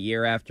 maybe a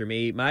year after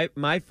me.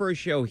 My first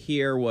show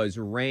here was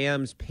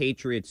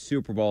Rams-Patriots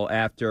Super Bowl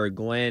after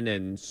Glenn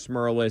and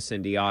Smirlis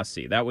and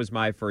Diossi. That was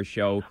my first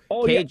show.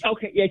 Oh, yeah.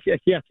 Okay. Yes,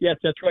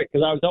 that's right.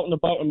 Because I was out and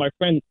about and my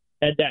friend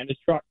had that in his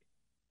truck.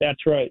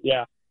 That's right,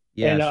 yeah.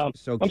 Yes. And I'm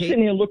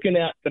sitting here looking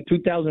at the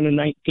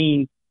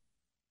 2019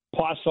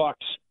 Paw Sox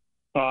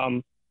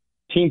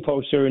team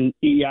poster, and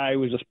EI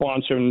was a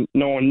sponsor, and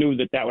no one knew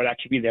that would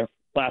actually be their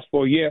last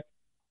full year.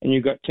 And you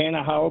got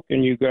Tanner Houck,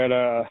 and you got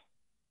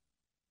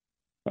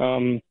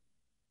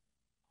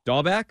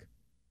Dahlback,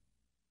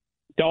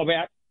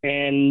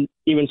 and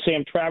even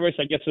Sam Travis.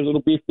 I guess there's a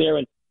little beef there,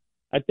 and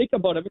I think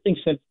about everything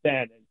since then.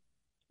 And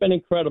it's been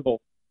incredible.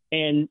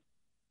 And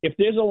if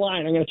there's a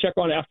line, I'm going to check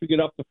on it after we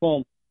get off the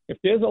phone. If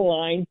there's a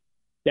line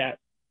that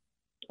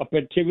up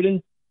at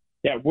Tiverton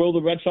that will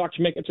the Red Sox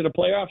make it to the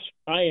playoffs,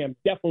 I am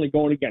definitely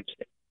going against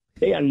it.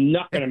 They are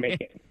not going to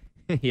make it.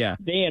 Yeah,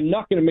 they are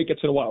not going to make it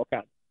to the wild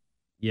card.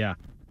 Yeah.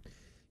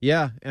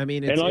 Yeah, I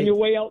mean, and on your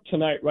way out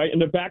tonight, right, in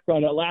the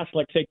background, that lasts,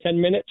 10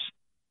 minutes.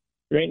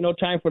 There ain't no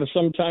time for the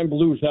Summertime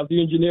Blues. Have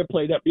the engineer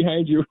play that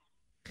behind you.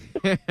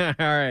 All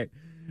right.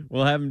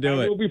 We'll have him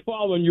do it. We'll be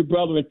following you,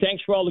 brother, and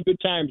thanks for all the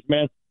good times,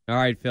 man. All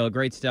right, Phil.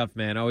 Great stuff,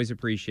 man. Always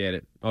appreciate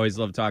it. Always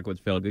love talking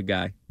with Phil. Good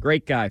guy.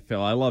 Great guy,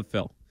 Phil. I love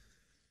Phil.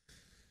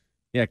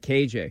 Yeah,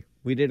 KJ.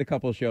 We did a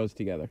couple of shows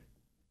together.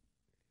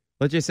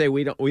 Let's just say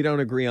we don't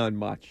agree on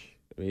much.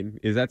 I mean,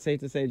 is that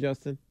safe to say,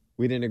 Justin?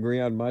 We didn't agree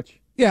on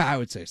much? Yeah, I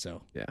would say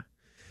so. Yeah.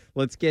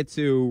 Let's get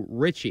to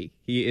Richie.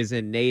 He is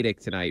in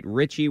Natick tonight.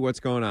 Richie, what's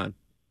going on?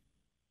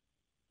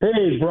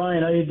 Hey,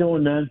 Brian. How you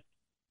doing, man?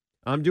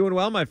 I'm doing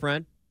well, my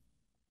friend.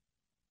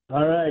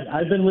 All right.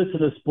 I've been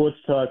listening to Sports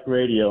Talk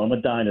Radio. I'm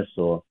a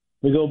dinosaur.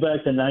 We go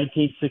back to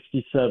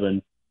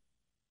 1967.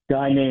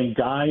 Guy named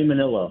Guy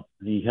Manila.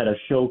 He had a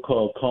show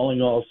called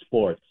Calling All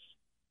Sports.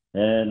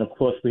 And, of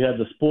course, we had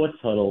the Sports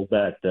Huddle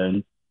back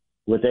then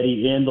with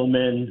Eddie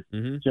Andelman,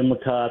 Jim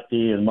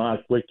McCarthy, and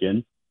Mark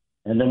Wittgen.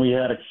 And then we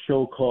had a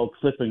show called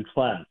Clip and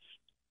Claps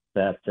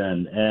back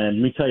then. And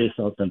let me tell you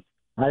something.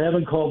 I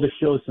haven't called the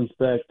show since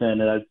back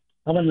then. And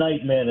I'm a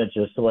night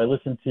manager, so I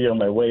listen to you on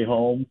my way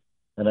home,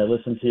 and I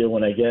listen to you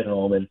when I get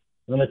home. And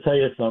I'm going to tell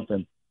you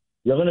something.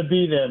 You're going to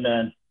be there,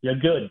 man. You're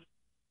good.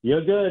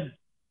 You're good.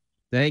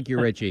 Thank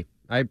you, Richie.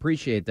 I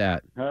appreciate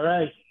that. All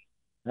right.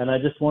 And I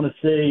just want to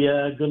say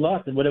good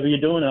luck in whatever you're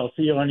doing. I'll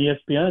see you on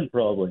ESPN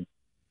probably.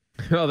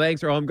 Oh,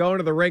 thanks, Earl. I'm going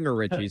to the Ringer,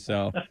 Richie,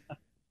 so.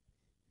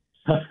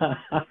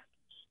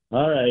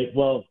 All right.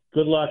 Well,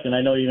 good luck, and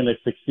I know you're going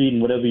to succeed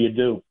in whatever you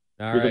do.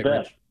 All You're right, the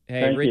best.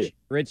 Hey,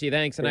 Richie,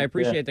 thanks, and I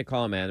appreciate care. the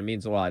call, man. It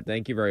means a lot.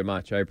 Thank you very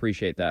much. I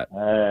appreciate that. All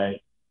right.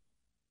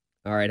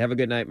 All right. Have a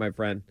good night, my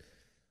friend.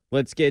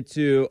 Let's get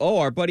to,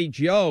 our buddy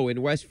Joe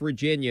in West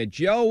Virginia.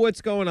 Joe,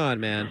 what's going on,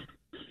 man?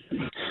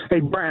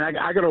 Hey, Brian,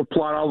 I got to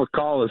applaud all the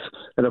callers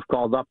that have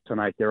called up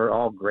tonight. They're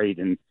all great,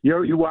 and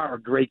you are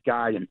a great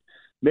guy, and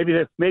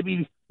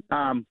maybe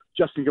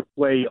Justin could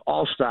play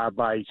All-Star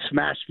by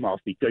Smash Mouth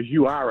because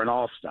you are an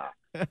All-Star.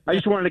 I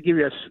just wanted to give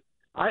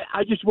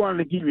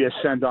you a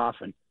send-off,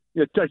 and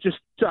just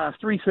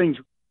three things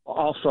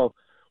also.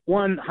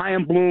 One,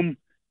 Chaim Bloom,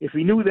 if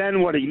he knew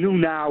then what he knew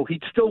now,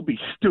 he'd still be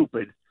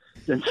stupid.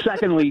 And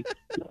secondly,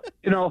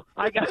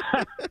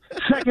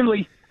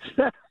 secondly,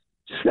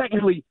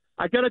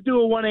 I got to do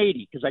a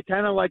 180 because I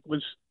kind of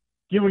was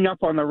giving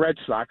up on the Red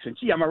Sox. And,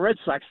 gee, I'm a Red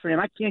Sox fan.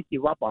 I can't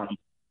give up on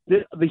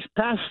them. These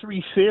past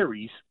three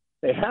series,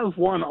 they have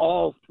won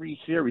all three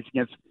series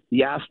against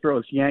the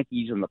Astros,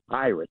 Yankees, and the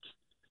Pirates.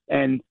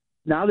 And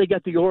now they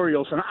got the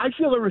Orioles. And I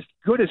feel they're as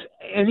good as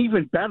and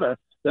even better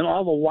than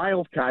all the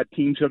wild card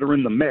teams that are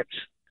in the mix.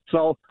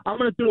 So I'm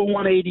going to do a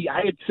 180.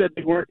 I had said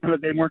they weren't going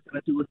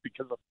to do it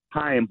because of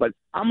time, but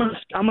I'm going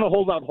to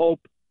hold out hope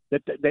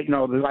that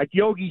like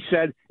Yogi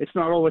said, it's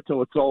not over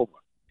till it's over.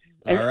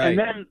 And, all right.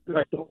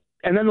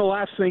 And then the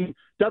last thing,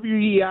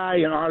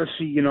 WEI and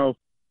Odyssey,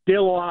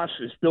 their loss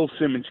is Bill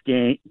Simmons'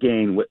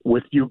 gain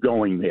with you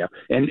going there.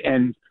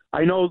 And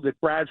I know that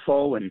Brad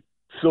Foe and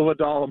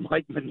Silverdoll and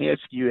Mike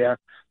Manansky there,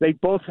 they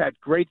both had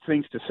great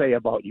things to say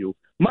about you.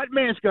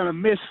 Mudman's going to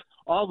miss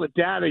all the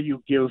data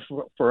you give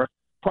for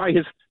probably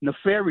his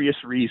nefarious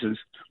reasons.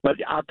 But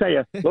I'll tell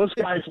you, those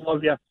guys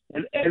love you.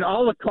 And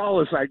all the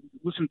callers I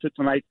listened to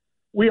tonight,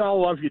 we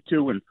all love you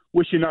too and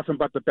wish you nothing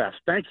but the best.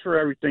 Thanks for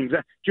everything.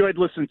 Enjoyed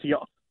listening to you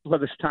for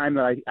this time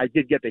that I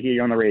did get to hear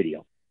you on the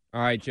radio.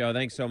 All right, Joe.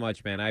 Thanks so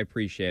much, man. I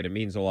appreciate it. It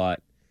means a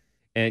lot.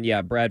 And,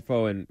 yeah,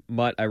 Bradfo and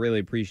Mutt, I really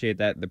appreciate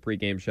that in the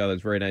pregame show.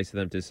 That's very nice of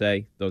them to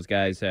say. Those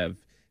guys have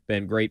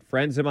been great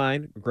friends of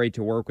mine. Great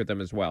to work with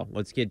them as well.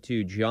 Let's get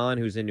to John,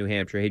 who's in New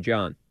Hampshire. Hey,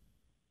 John.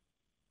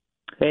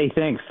 Hey,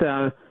 thanks.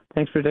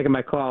 Thanks for taking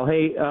my call.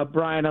 Hey,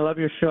 Brian, I love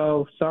your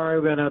show. Sorry,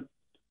 we're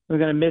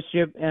gonna miss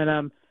you.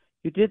 And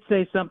you did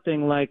say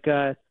something like,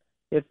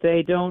 if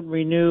they don't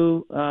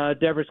renew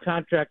Devers'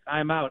 contract,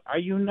 I'm out. Are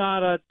you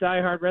not a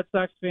diehard Red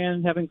Sox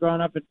fan, having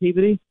grown up in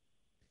Peabody?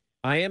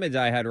 I am a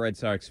diehard Red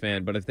Sox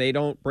fan, but if they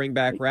don't bring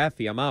back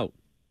Raffy, I'm out.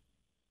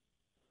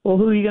 Well,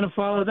 who are you going to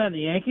follow then? The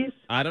Yankees?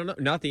 I don't know.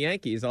 Not the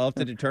Yankees. I'll have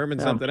to determine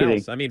No, something I'm kidding.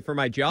 else. I mean, for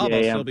my job,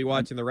 I'll still be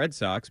watching the Red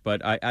Sox,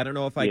 but I don't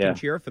know if I can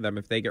cheer for them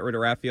if they get rid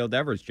of Rafael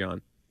Devers,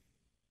 John.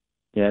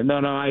 Yeah, no,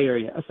 I hear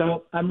you.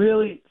 So I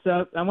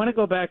want to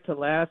go back to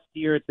last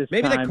year at this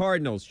Maybe time. the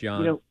Cardinals,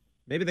 John. You know,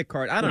 Maybe the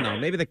I don't know.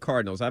 Maybe the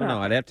Cardinals. I don't know.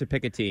 I'd have to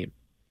pick a team.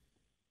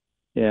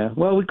 Yeah,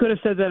 well, we could have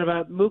said that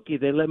about Mookie.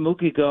 They let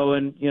Mookie go,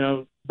 and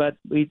but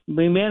we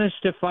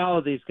managed to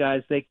follow these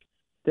guys. They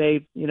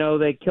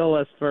kill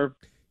us for.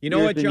 You know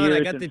years what, and John? I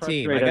years got and the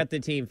team. I frustrate got us. the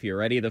team for you.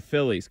 Ready? The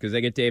Phillies, because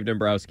they get Dave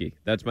Dombrowski.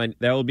 That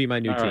will be my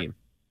new All right. team.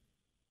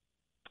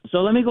 So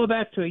let me go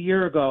back to a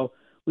year ago.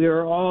 We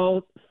were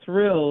all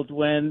thrilled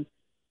when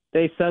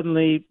they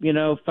suddenly,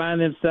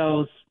 find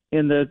themselves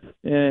in the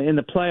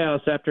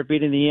playoffs after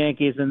beating the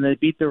Yankees, and they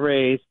beat the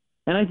Rays.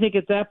 And I think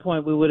at that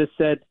point we would have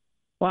said,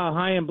 wow,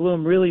 Chaim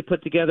Bloom really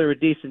put together a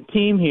decent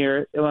team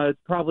here,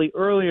 probably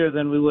earlier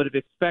than we would have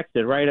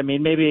expected, right? I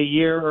mean, maybe a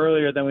year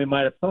earlier than we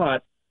might have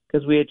thought,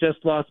 because we had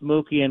just lost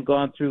Mookie and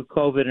gone through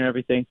COVID and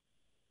everything.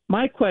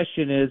 My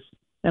question is,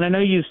 and I know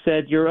you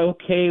said you're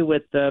okay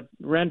with the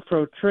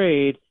Renfroe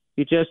trade,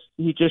 he just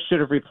should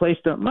have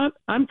replaced him.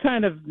 I'm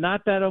kind of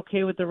not that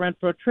okay with the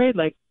Renfroe trade.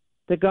 Like,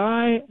 the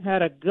guy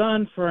had a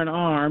gun for an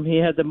arm. He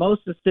had the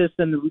most assists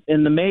in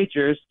the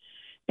majors,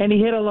 and he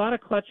hit a lot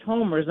of clutch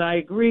homers. I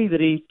agree that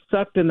he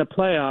sucked in the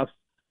playoffs,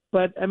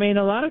 but I mean,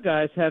 a lot of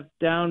guys have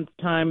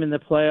downtime in the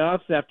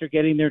playoffs after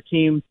getting their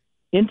team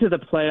into the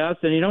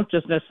playoffs, and you don't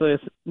just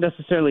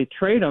necessarily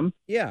trade them.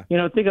 Yeah.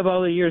 Think of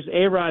all the years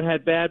A-Rod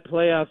had bad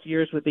playoff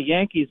years with the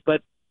Yankees,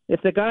 but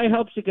if the guy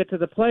helps you get to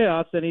the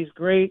playoffs and he's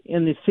great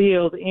in the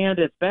field and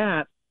at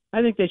bat,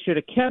 I think they should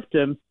have kept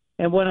him.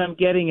 And what I'm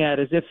getting at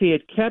is if he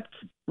had kept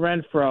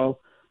Renfroe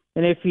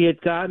and if he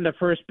had gotten a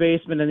first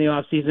baseman in the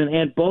offseason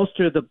and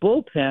bolstered the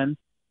bullpen,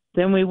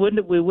 then we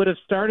would have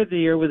started the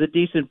year with a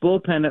decent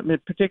bullpen, I mean,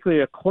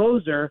 particularly a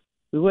closer.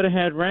 We would have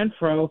had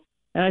Renfroe,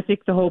 and I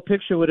think the whole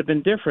picture would have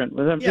been different.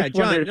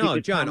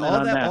 John,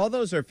 all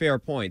those are fair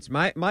points.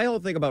 My whole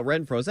thing about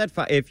Renfroe is that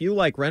if you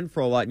like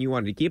Renfroe a lot and you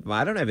wanted to keep him,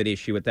 I don't have an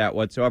issue with that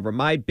whatsoever.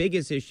 My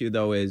biggest issue,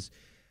 though, is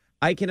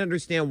I can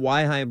understand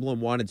why Chaim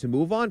Bloom wanted to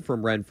move on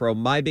from Renfroe.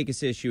 My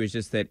biggest issue is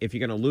just that if you're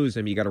going to lose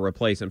him, you got to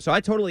replace him. So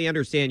I totally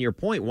understand your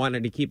point,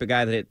 wanting to keep a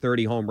guy that hit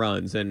 30 home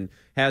runs and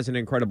has an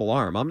incredible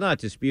arm. I'm not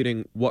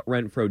disputing what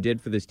Renfroe did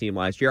for this team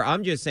last year.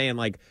 I'm just saying,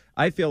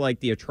 I feel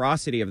like the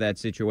atrocity of that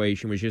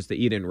situation was just that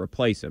you didn't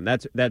replace him.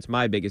 That's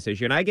my biggest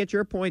issue. And I get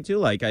your point,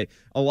 too. A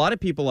lot of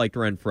people liked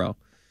Renfroe.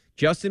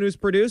 Justin, who's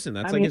producing,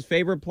 that's his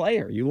favorite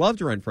player. You loved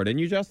Renfroe, didn't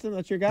you, Justin?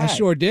 That's your guy. I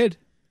sure did.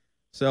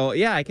 So,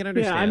 yeah, I can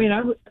understand. Yeah, I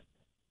mean,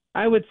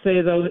 I would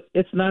say, though,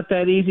 it's not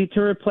that easy to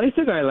replace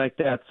a guy like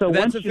that. So that's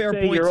once a fair you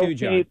say point, you're too, okay,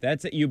 John.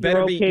 That's it. You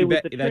better be okay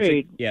with the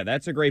trade.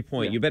 That's a great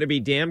point. Yeah. You better be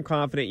damn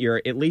confident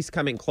you're at least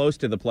coming close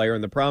to the player.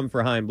 And the problem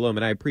for Chaim Bloom,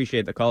 and I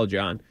appreciate the call,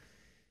 John,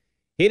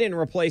 he didn't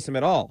replace him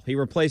at all. He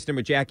replaced him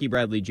with Jackie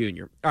Bradley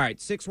Jr. All right,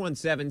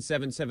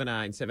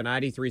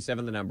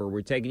 617-779-7937, the number.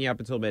 We're taking you up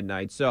until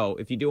midnight. So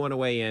if you do want to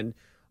weigh in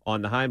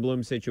on the Chaim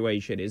Bloom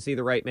situation, is he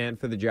the right man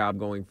for the job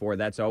going forward?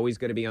 That's always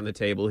going to be on the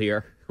table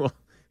here. Well,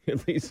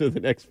 at least for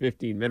the next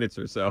 15 minutes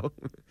or so.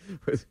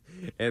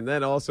 And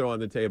then also on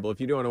the table,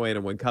 if you do want to weigh in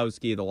on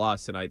Winkowski, the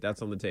loss tonight,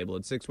 that's on the table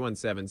at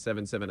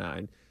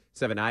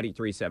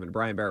 617-779-7937.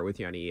 Brian Barrett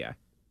with you on EI.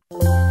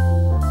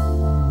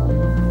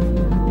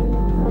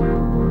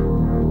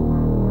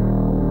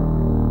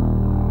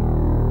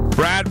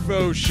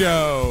 Bradfo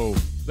Show.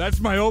 That's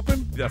my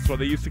open? That's what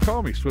they used to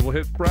call me, Swivel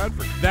Hits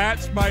Bradford.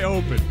 That's my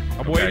open.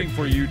 I'm waiting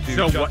for you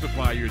to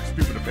justify your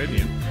stupid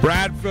opinion.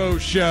 Bradfo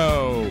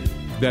Show.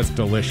 That's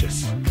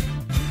delicious.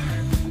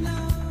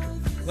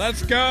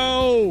 Let's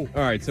go.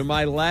 All right, so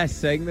my last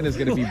segment is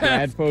going to be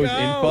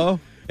Bradfo's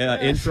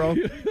intro.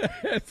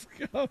 Let's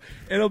go.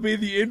 It'll be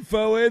the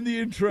info and the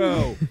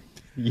intro.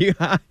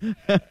 Yeah.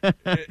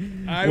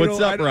 What's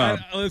up, Rob?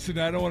 Listen,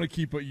 I don't want to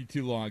keep you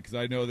too long because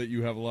I know that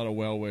you have a lot of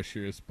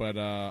well-wishers, but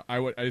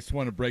I just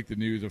want to break the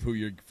news of who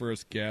your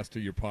first guest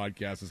of your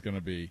podcast is going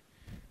to be.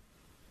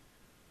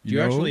 Do you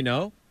actually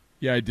know?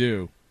 Yeah, I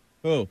do.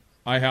 Who?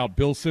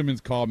 Bill Simmons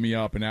called me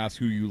up and asked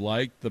who you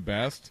liked the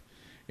best,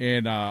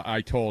 and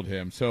I told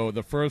him. So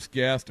the first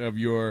guest of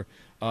your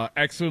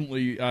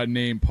excellently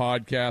named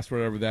podcast,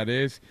 whatever that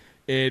is,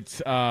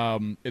 it's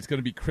going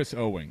to be Chris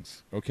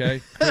Owings.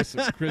 Okay,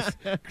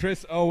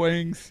 Chris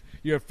Owings,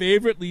 your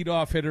favorite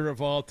leadoff hitter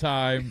of all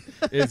time,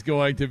 is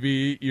going to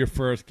be your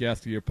first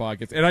guest of your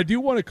podcast. And I do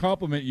want to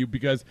compliment you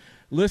because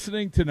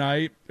listening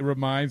tonight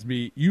reminds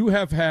me you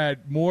have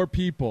had more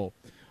people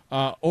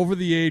over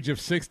the age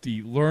of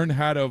 60 learn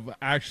how to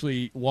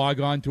actually log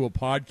on to a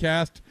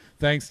podcast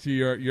thanks to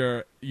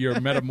your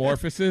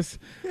metamorphosis.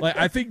 Like,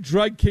 I think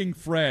Drug King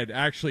Fred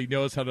actually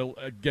knows how to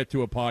get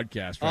to a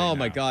podcast right Oh, now.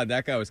 my God,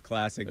 that guy was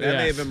classic. That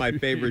may have been my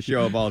favorite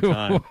show of all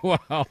time.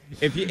 Wow.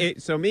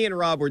 So me and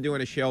Rob were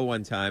doing a show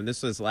one time.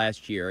 This was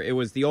last year. It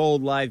was the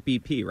old Live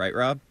BP, right,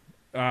 Rob?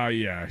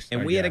 Yeah.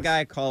 And we had a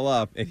guy call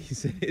up, and he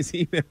said his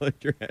email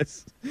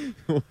address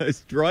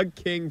was Drug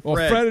King Fred.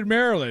 Well, Fred and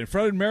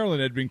Maryland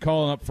had been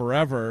calling up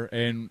forever,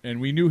 and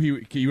we knew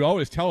he would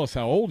always tell us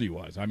how old he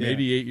was. I'm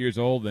 88 years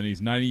old, and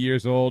he's 90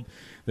 years old.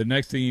 The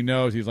next thing he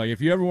knows, he's like, if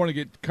you ever want to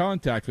get in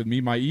contact with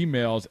me, my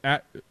email's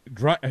at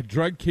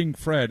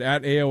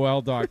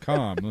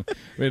drugkingfred@AOL.com.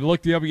 We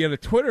looked up, he had a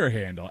Twitter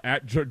handle,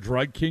 at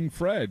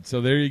drugkingfred.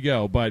 So there you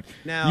go. But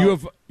now,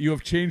 you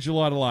have changed a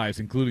lot of lives,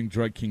 including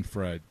Drug King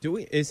Fred.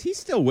 Is he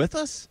still with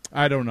us?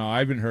 I don't know. I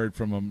haven't heard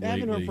from him lately. I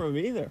haven't heard from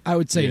him either. I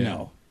would say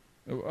no.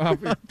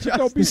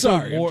 Don't be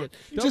sorry. Don't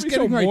Just be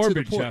getting so right to the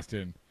morbid, point.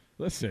 Justin.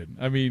 Listen,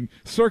 I mean,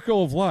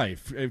 circle of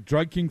life. If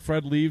Drug King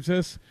Fred leaves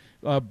us,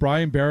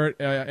 Brian Barrett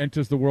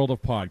enters the world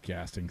of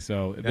podcasting.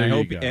 So there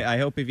you go. I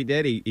hope if he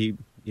did, he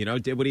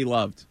did what he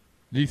loved.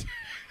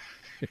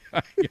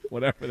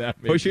 Whatever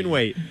that may Pushing be.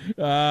 weight.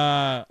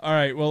 All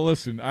right. Well,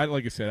 listen,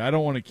 like I said, I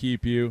don't want to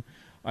keep you.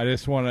 I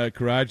just want to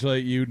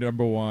congratulate you,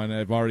 number one.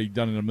 I've already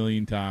done it a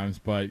million times,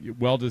 but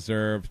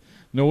well-deserved.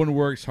 No one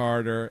works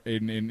harder.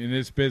 In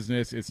this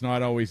business, it's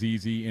not always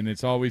easy, and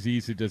it's always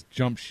easy to just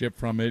jump ship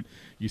from it.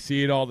 You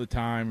see it all the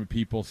time with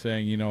people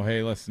saying,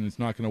 hey, listen, it's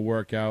not going to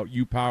work out.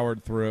 You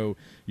powered through.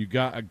 You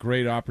got a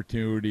great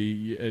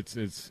opportunity.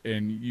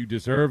 And you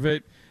deserve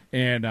it.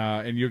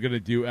 And you're going to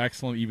do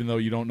excellent, even though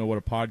you don't know what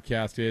a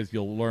podcast is.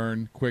 You'll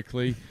learn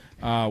quickly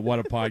what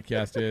a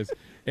podcast is.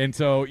 And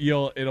so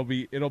it'll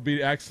be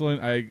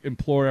excellent. I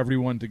implore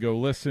everyone to go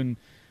listen,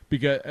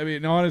 because I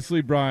mean,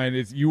 honestly, Brian,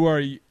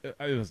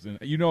 listen.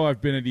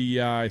 I've been at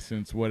EI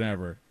since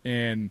whatever,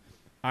 and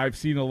I've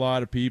seen a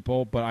lot of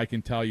people, but I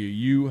can tell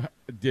you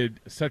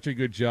did such a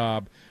good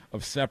job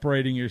of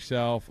separating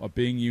yourself, of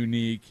being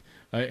unique,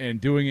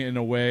 and doing it in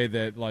a way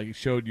that like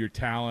showed your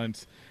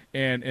talents.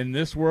 And in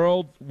this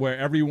world where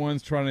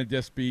everyone's trying to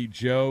just be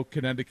Joe,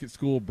 Connecticut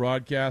School of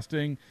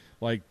Broadcasting,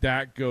 like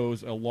that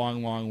goes a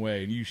long, long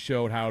way. And you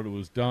showed how it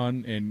was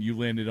done, and you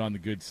landed on the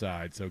good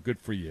side. So good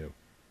for you.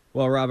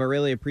 Well, Rob, I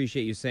really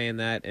appreciate you saying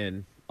that,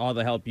 and all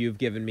the help you've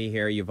given me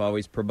here. You've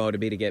always promoted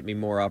me to get me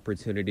more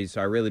opportunities, so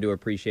I really do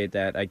appreciate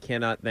that. I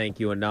cannot thank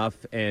you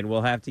enough, and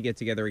we'll have to get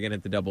together again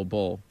at the Double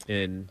Bull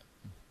in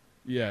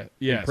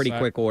pretty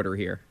quick order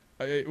here.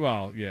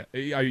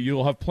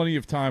 You'll have plenty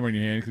of time on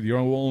your hands because you're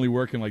only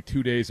working like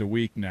 2 days a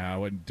week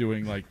now and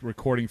doing like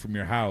recording from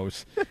your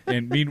house.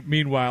 And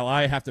meanwhile,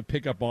 I have to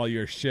pick up all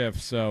your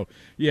shifts. So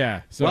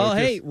yeah. So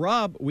hey,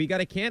 Rob, we got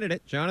a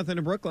candidate. Jonathan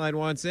in Brookline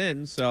wants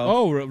in.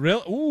 So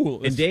really?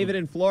 Ooh. And David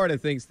in Florida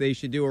thinks they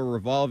should do a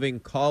revolving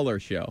caller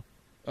show.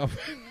 Okay,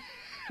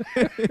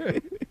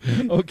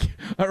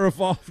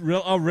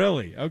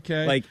 really?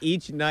 Okay. Like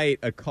each night,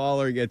 a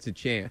caller gets a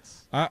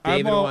chance.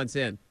 David wants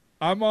in.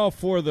 I'm all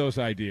for those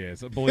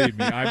ideas. Believe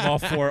me, I'm all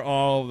for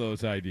all of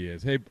those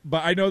ideas. Hey,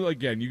 but I know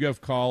again you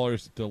have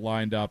callers to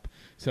lined up,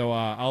 so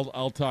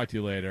I'll talk to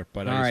you later.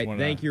 But all right,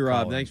 thank you,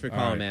 Rob. Thanks for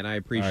calling, man. I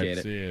appreciate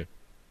it. See you.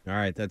 All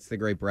right, that's the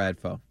great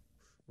Bradfo,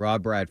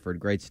 Rob Bradford.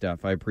 Great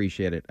stuff. I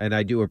appreciate it, and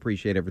I do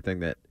appreciate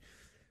everything that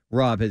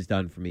Rob has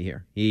done for me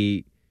here.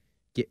 He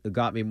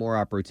got me more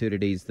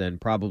opportunities than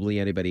probably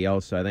anybody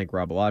else. So I thank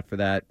Rob a lot for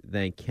that.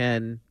 Thank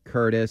Ken,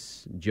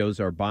 Curtis, Joe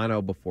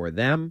Zarbano before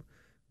them,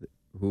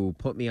 who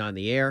put me on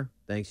the air.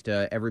 Thanks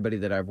to everybody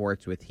that I've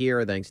worked with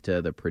here. Thanks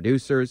to the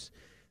producers.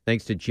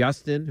 Thanks to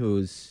Justin,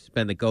 who's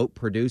been the GOAT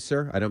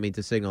producer. I don't mean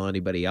to single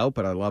anybody out,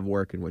 but I love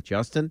working with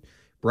Justin.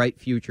 Bright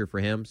future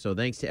for him. So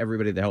thanks to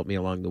everybody that helped me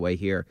along the way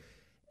here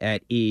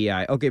at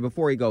EEI. Okay,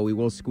 before we go, we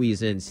will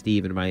squeeze in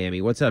Steve in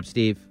Miami. What's up,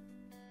 Steve?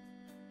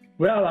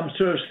 Well, I'm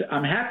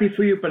happy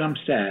for you, but I'm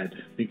sad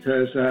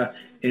because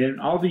in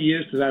all the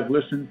years that I've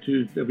listened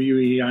to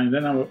WEI, and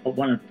then I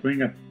want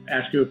to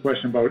ask you a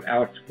question about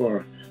Alex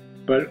Cora.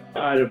 But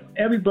out of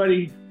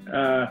everybody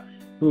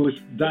who's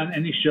done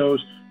any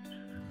shows,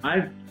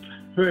 I've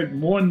heard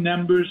more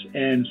numbers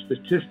and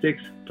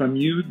statistics from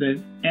you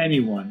than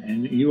anyone,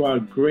 and you are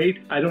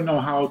great. I don't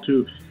know how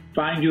to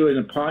find you in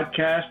a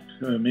podcast.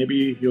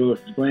 Maybe you'll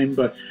explain,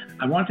 but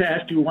I want to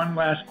ask you one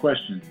last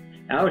question.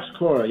 Alex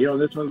Cora,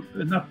 there's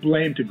enough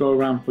blame to go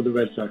around for the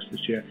Red Sox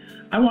this year.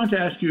 I want to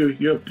ask you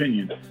your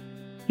opinion.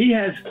 He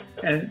has,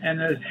 and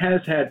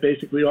has had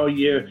basically all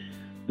year,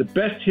 the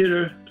best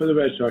hitter for the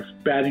Red Sox,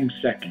 batting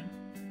second.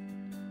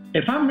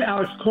 if I'm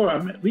Alex Cora,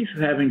 I'm at least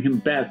having him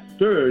bat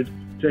third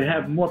to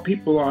have more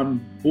people on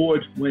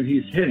board when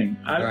he's hitting.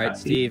 All right,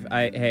 Steve.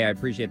 I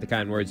appreciate the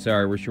kind words.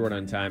 Sorry, we're short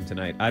on time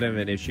tonight. I don't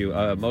have an issue.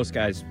 Most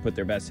guys put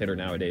their best hitter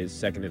nowadays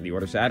second in the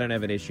order, so I don't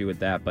have an issue with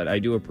that. But I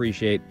do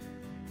appreciate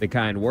the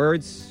kind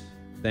words.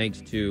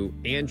 Thanks to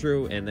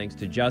Andrew and thanks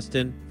to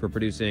Justin for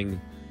producing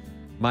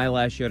my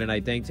last show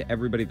tonight. Thanks to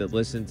everybody that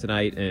listened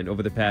tonight and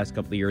over the past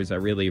couple of years. I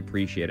really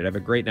appreciate it. Have a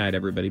great night,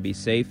 everybody. Be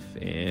safe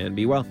and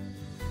be well.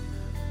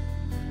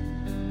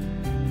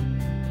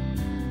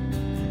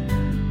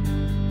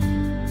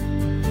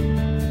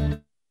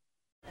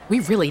 We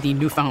really need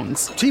new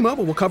phones.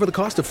 T-Mobile will cover the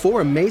cost of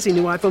 4 amazing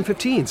new iPhone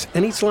 15s,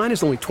 and each line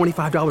is only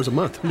 $25 a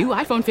month. New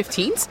iPhone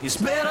 15s? It's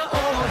better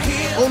over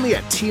here. Only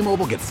at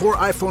T-Mobile, get 4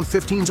 iPhone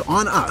 15s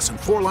on us and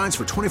 4 lines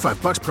for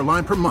 $25 per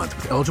line per month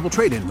with eligible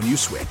trade-in when you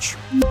switch.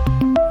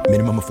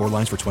 Minimum of 4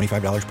 lines for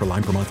 $25 per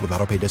line per month with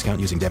autopay discount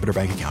using debit or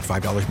bank account.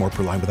 $5 more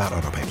per line without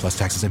autopay, plus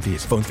taxes and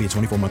fees. Phone fee at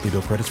 24 monthly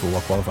bill credits for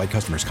well-qualified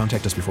customers.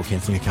 Contact us before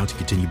canceling account to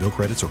continue bill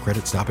credits or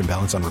credit stop and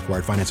balance on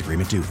required finance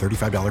agreement due.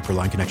 $35 per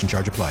line connection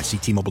charge applies. See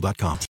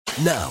T-Mobile.com.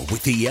 Now,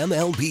 with the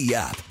MLB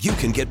app, you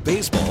can get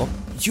baseball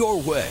your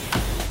way.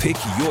 Pick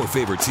your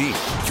favorite team,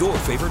 your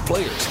favorite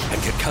players,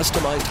 and get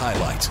customized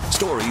highlights,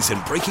 stories,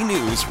 and breaking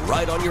news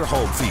right on your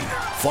home feed.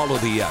 Follow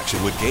the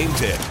action with Game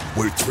 10,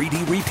 where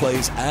 3D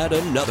replays add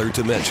another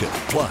dimension.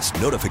 Plus,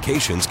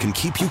 notifications can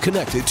keep you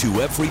connected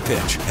to every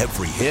pitch,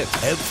 every hit,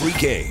 every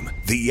game.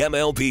 The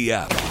MLB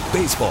app.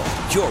 Baseball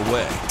your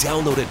way.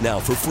 Download it now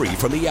for free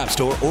from the App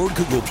Store or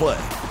Google Play.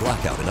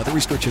 Blackout and other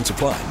restrictions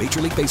apply. Major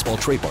League Baseball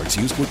trademarks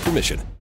used with permission.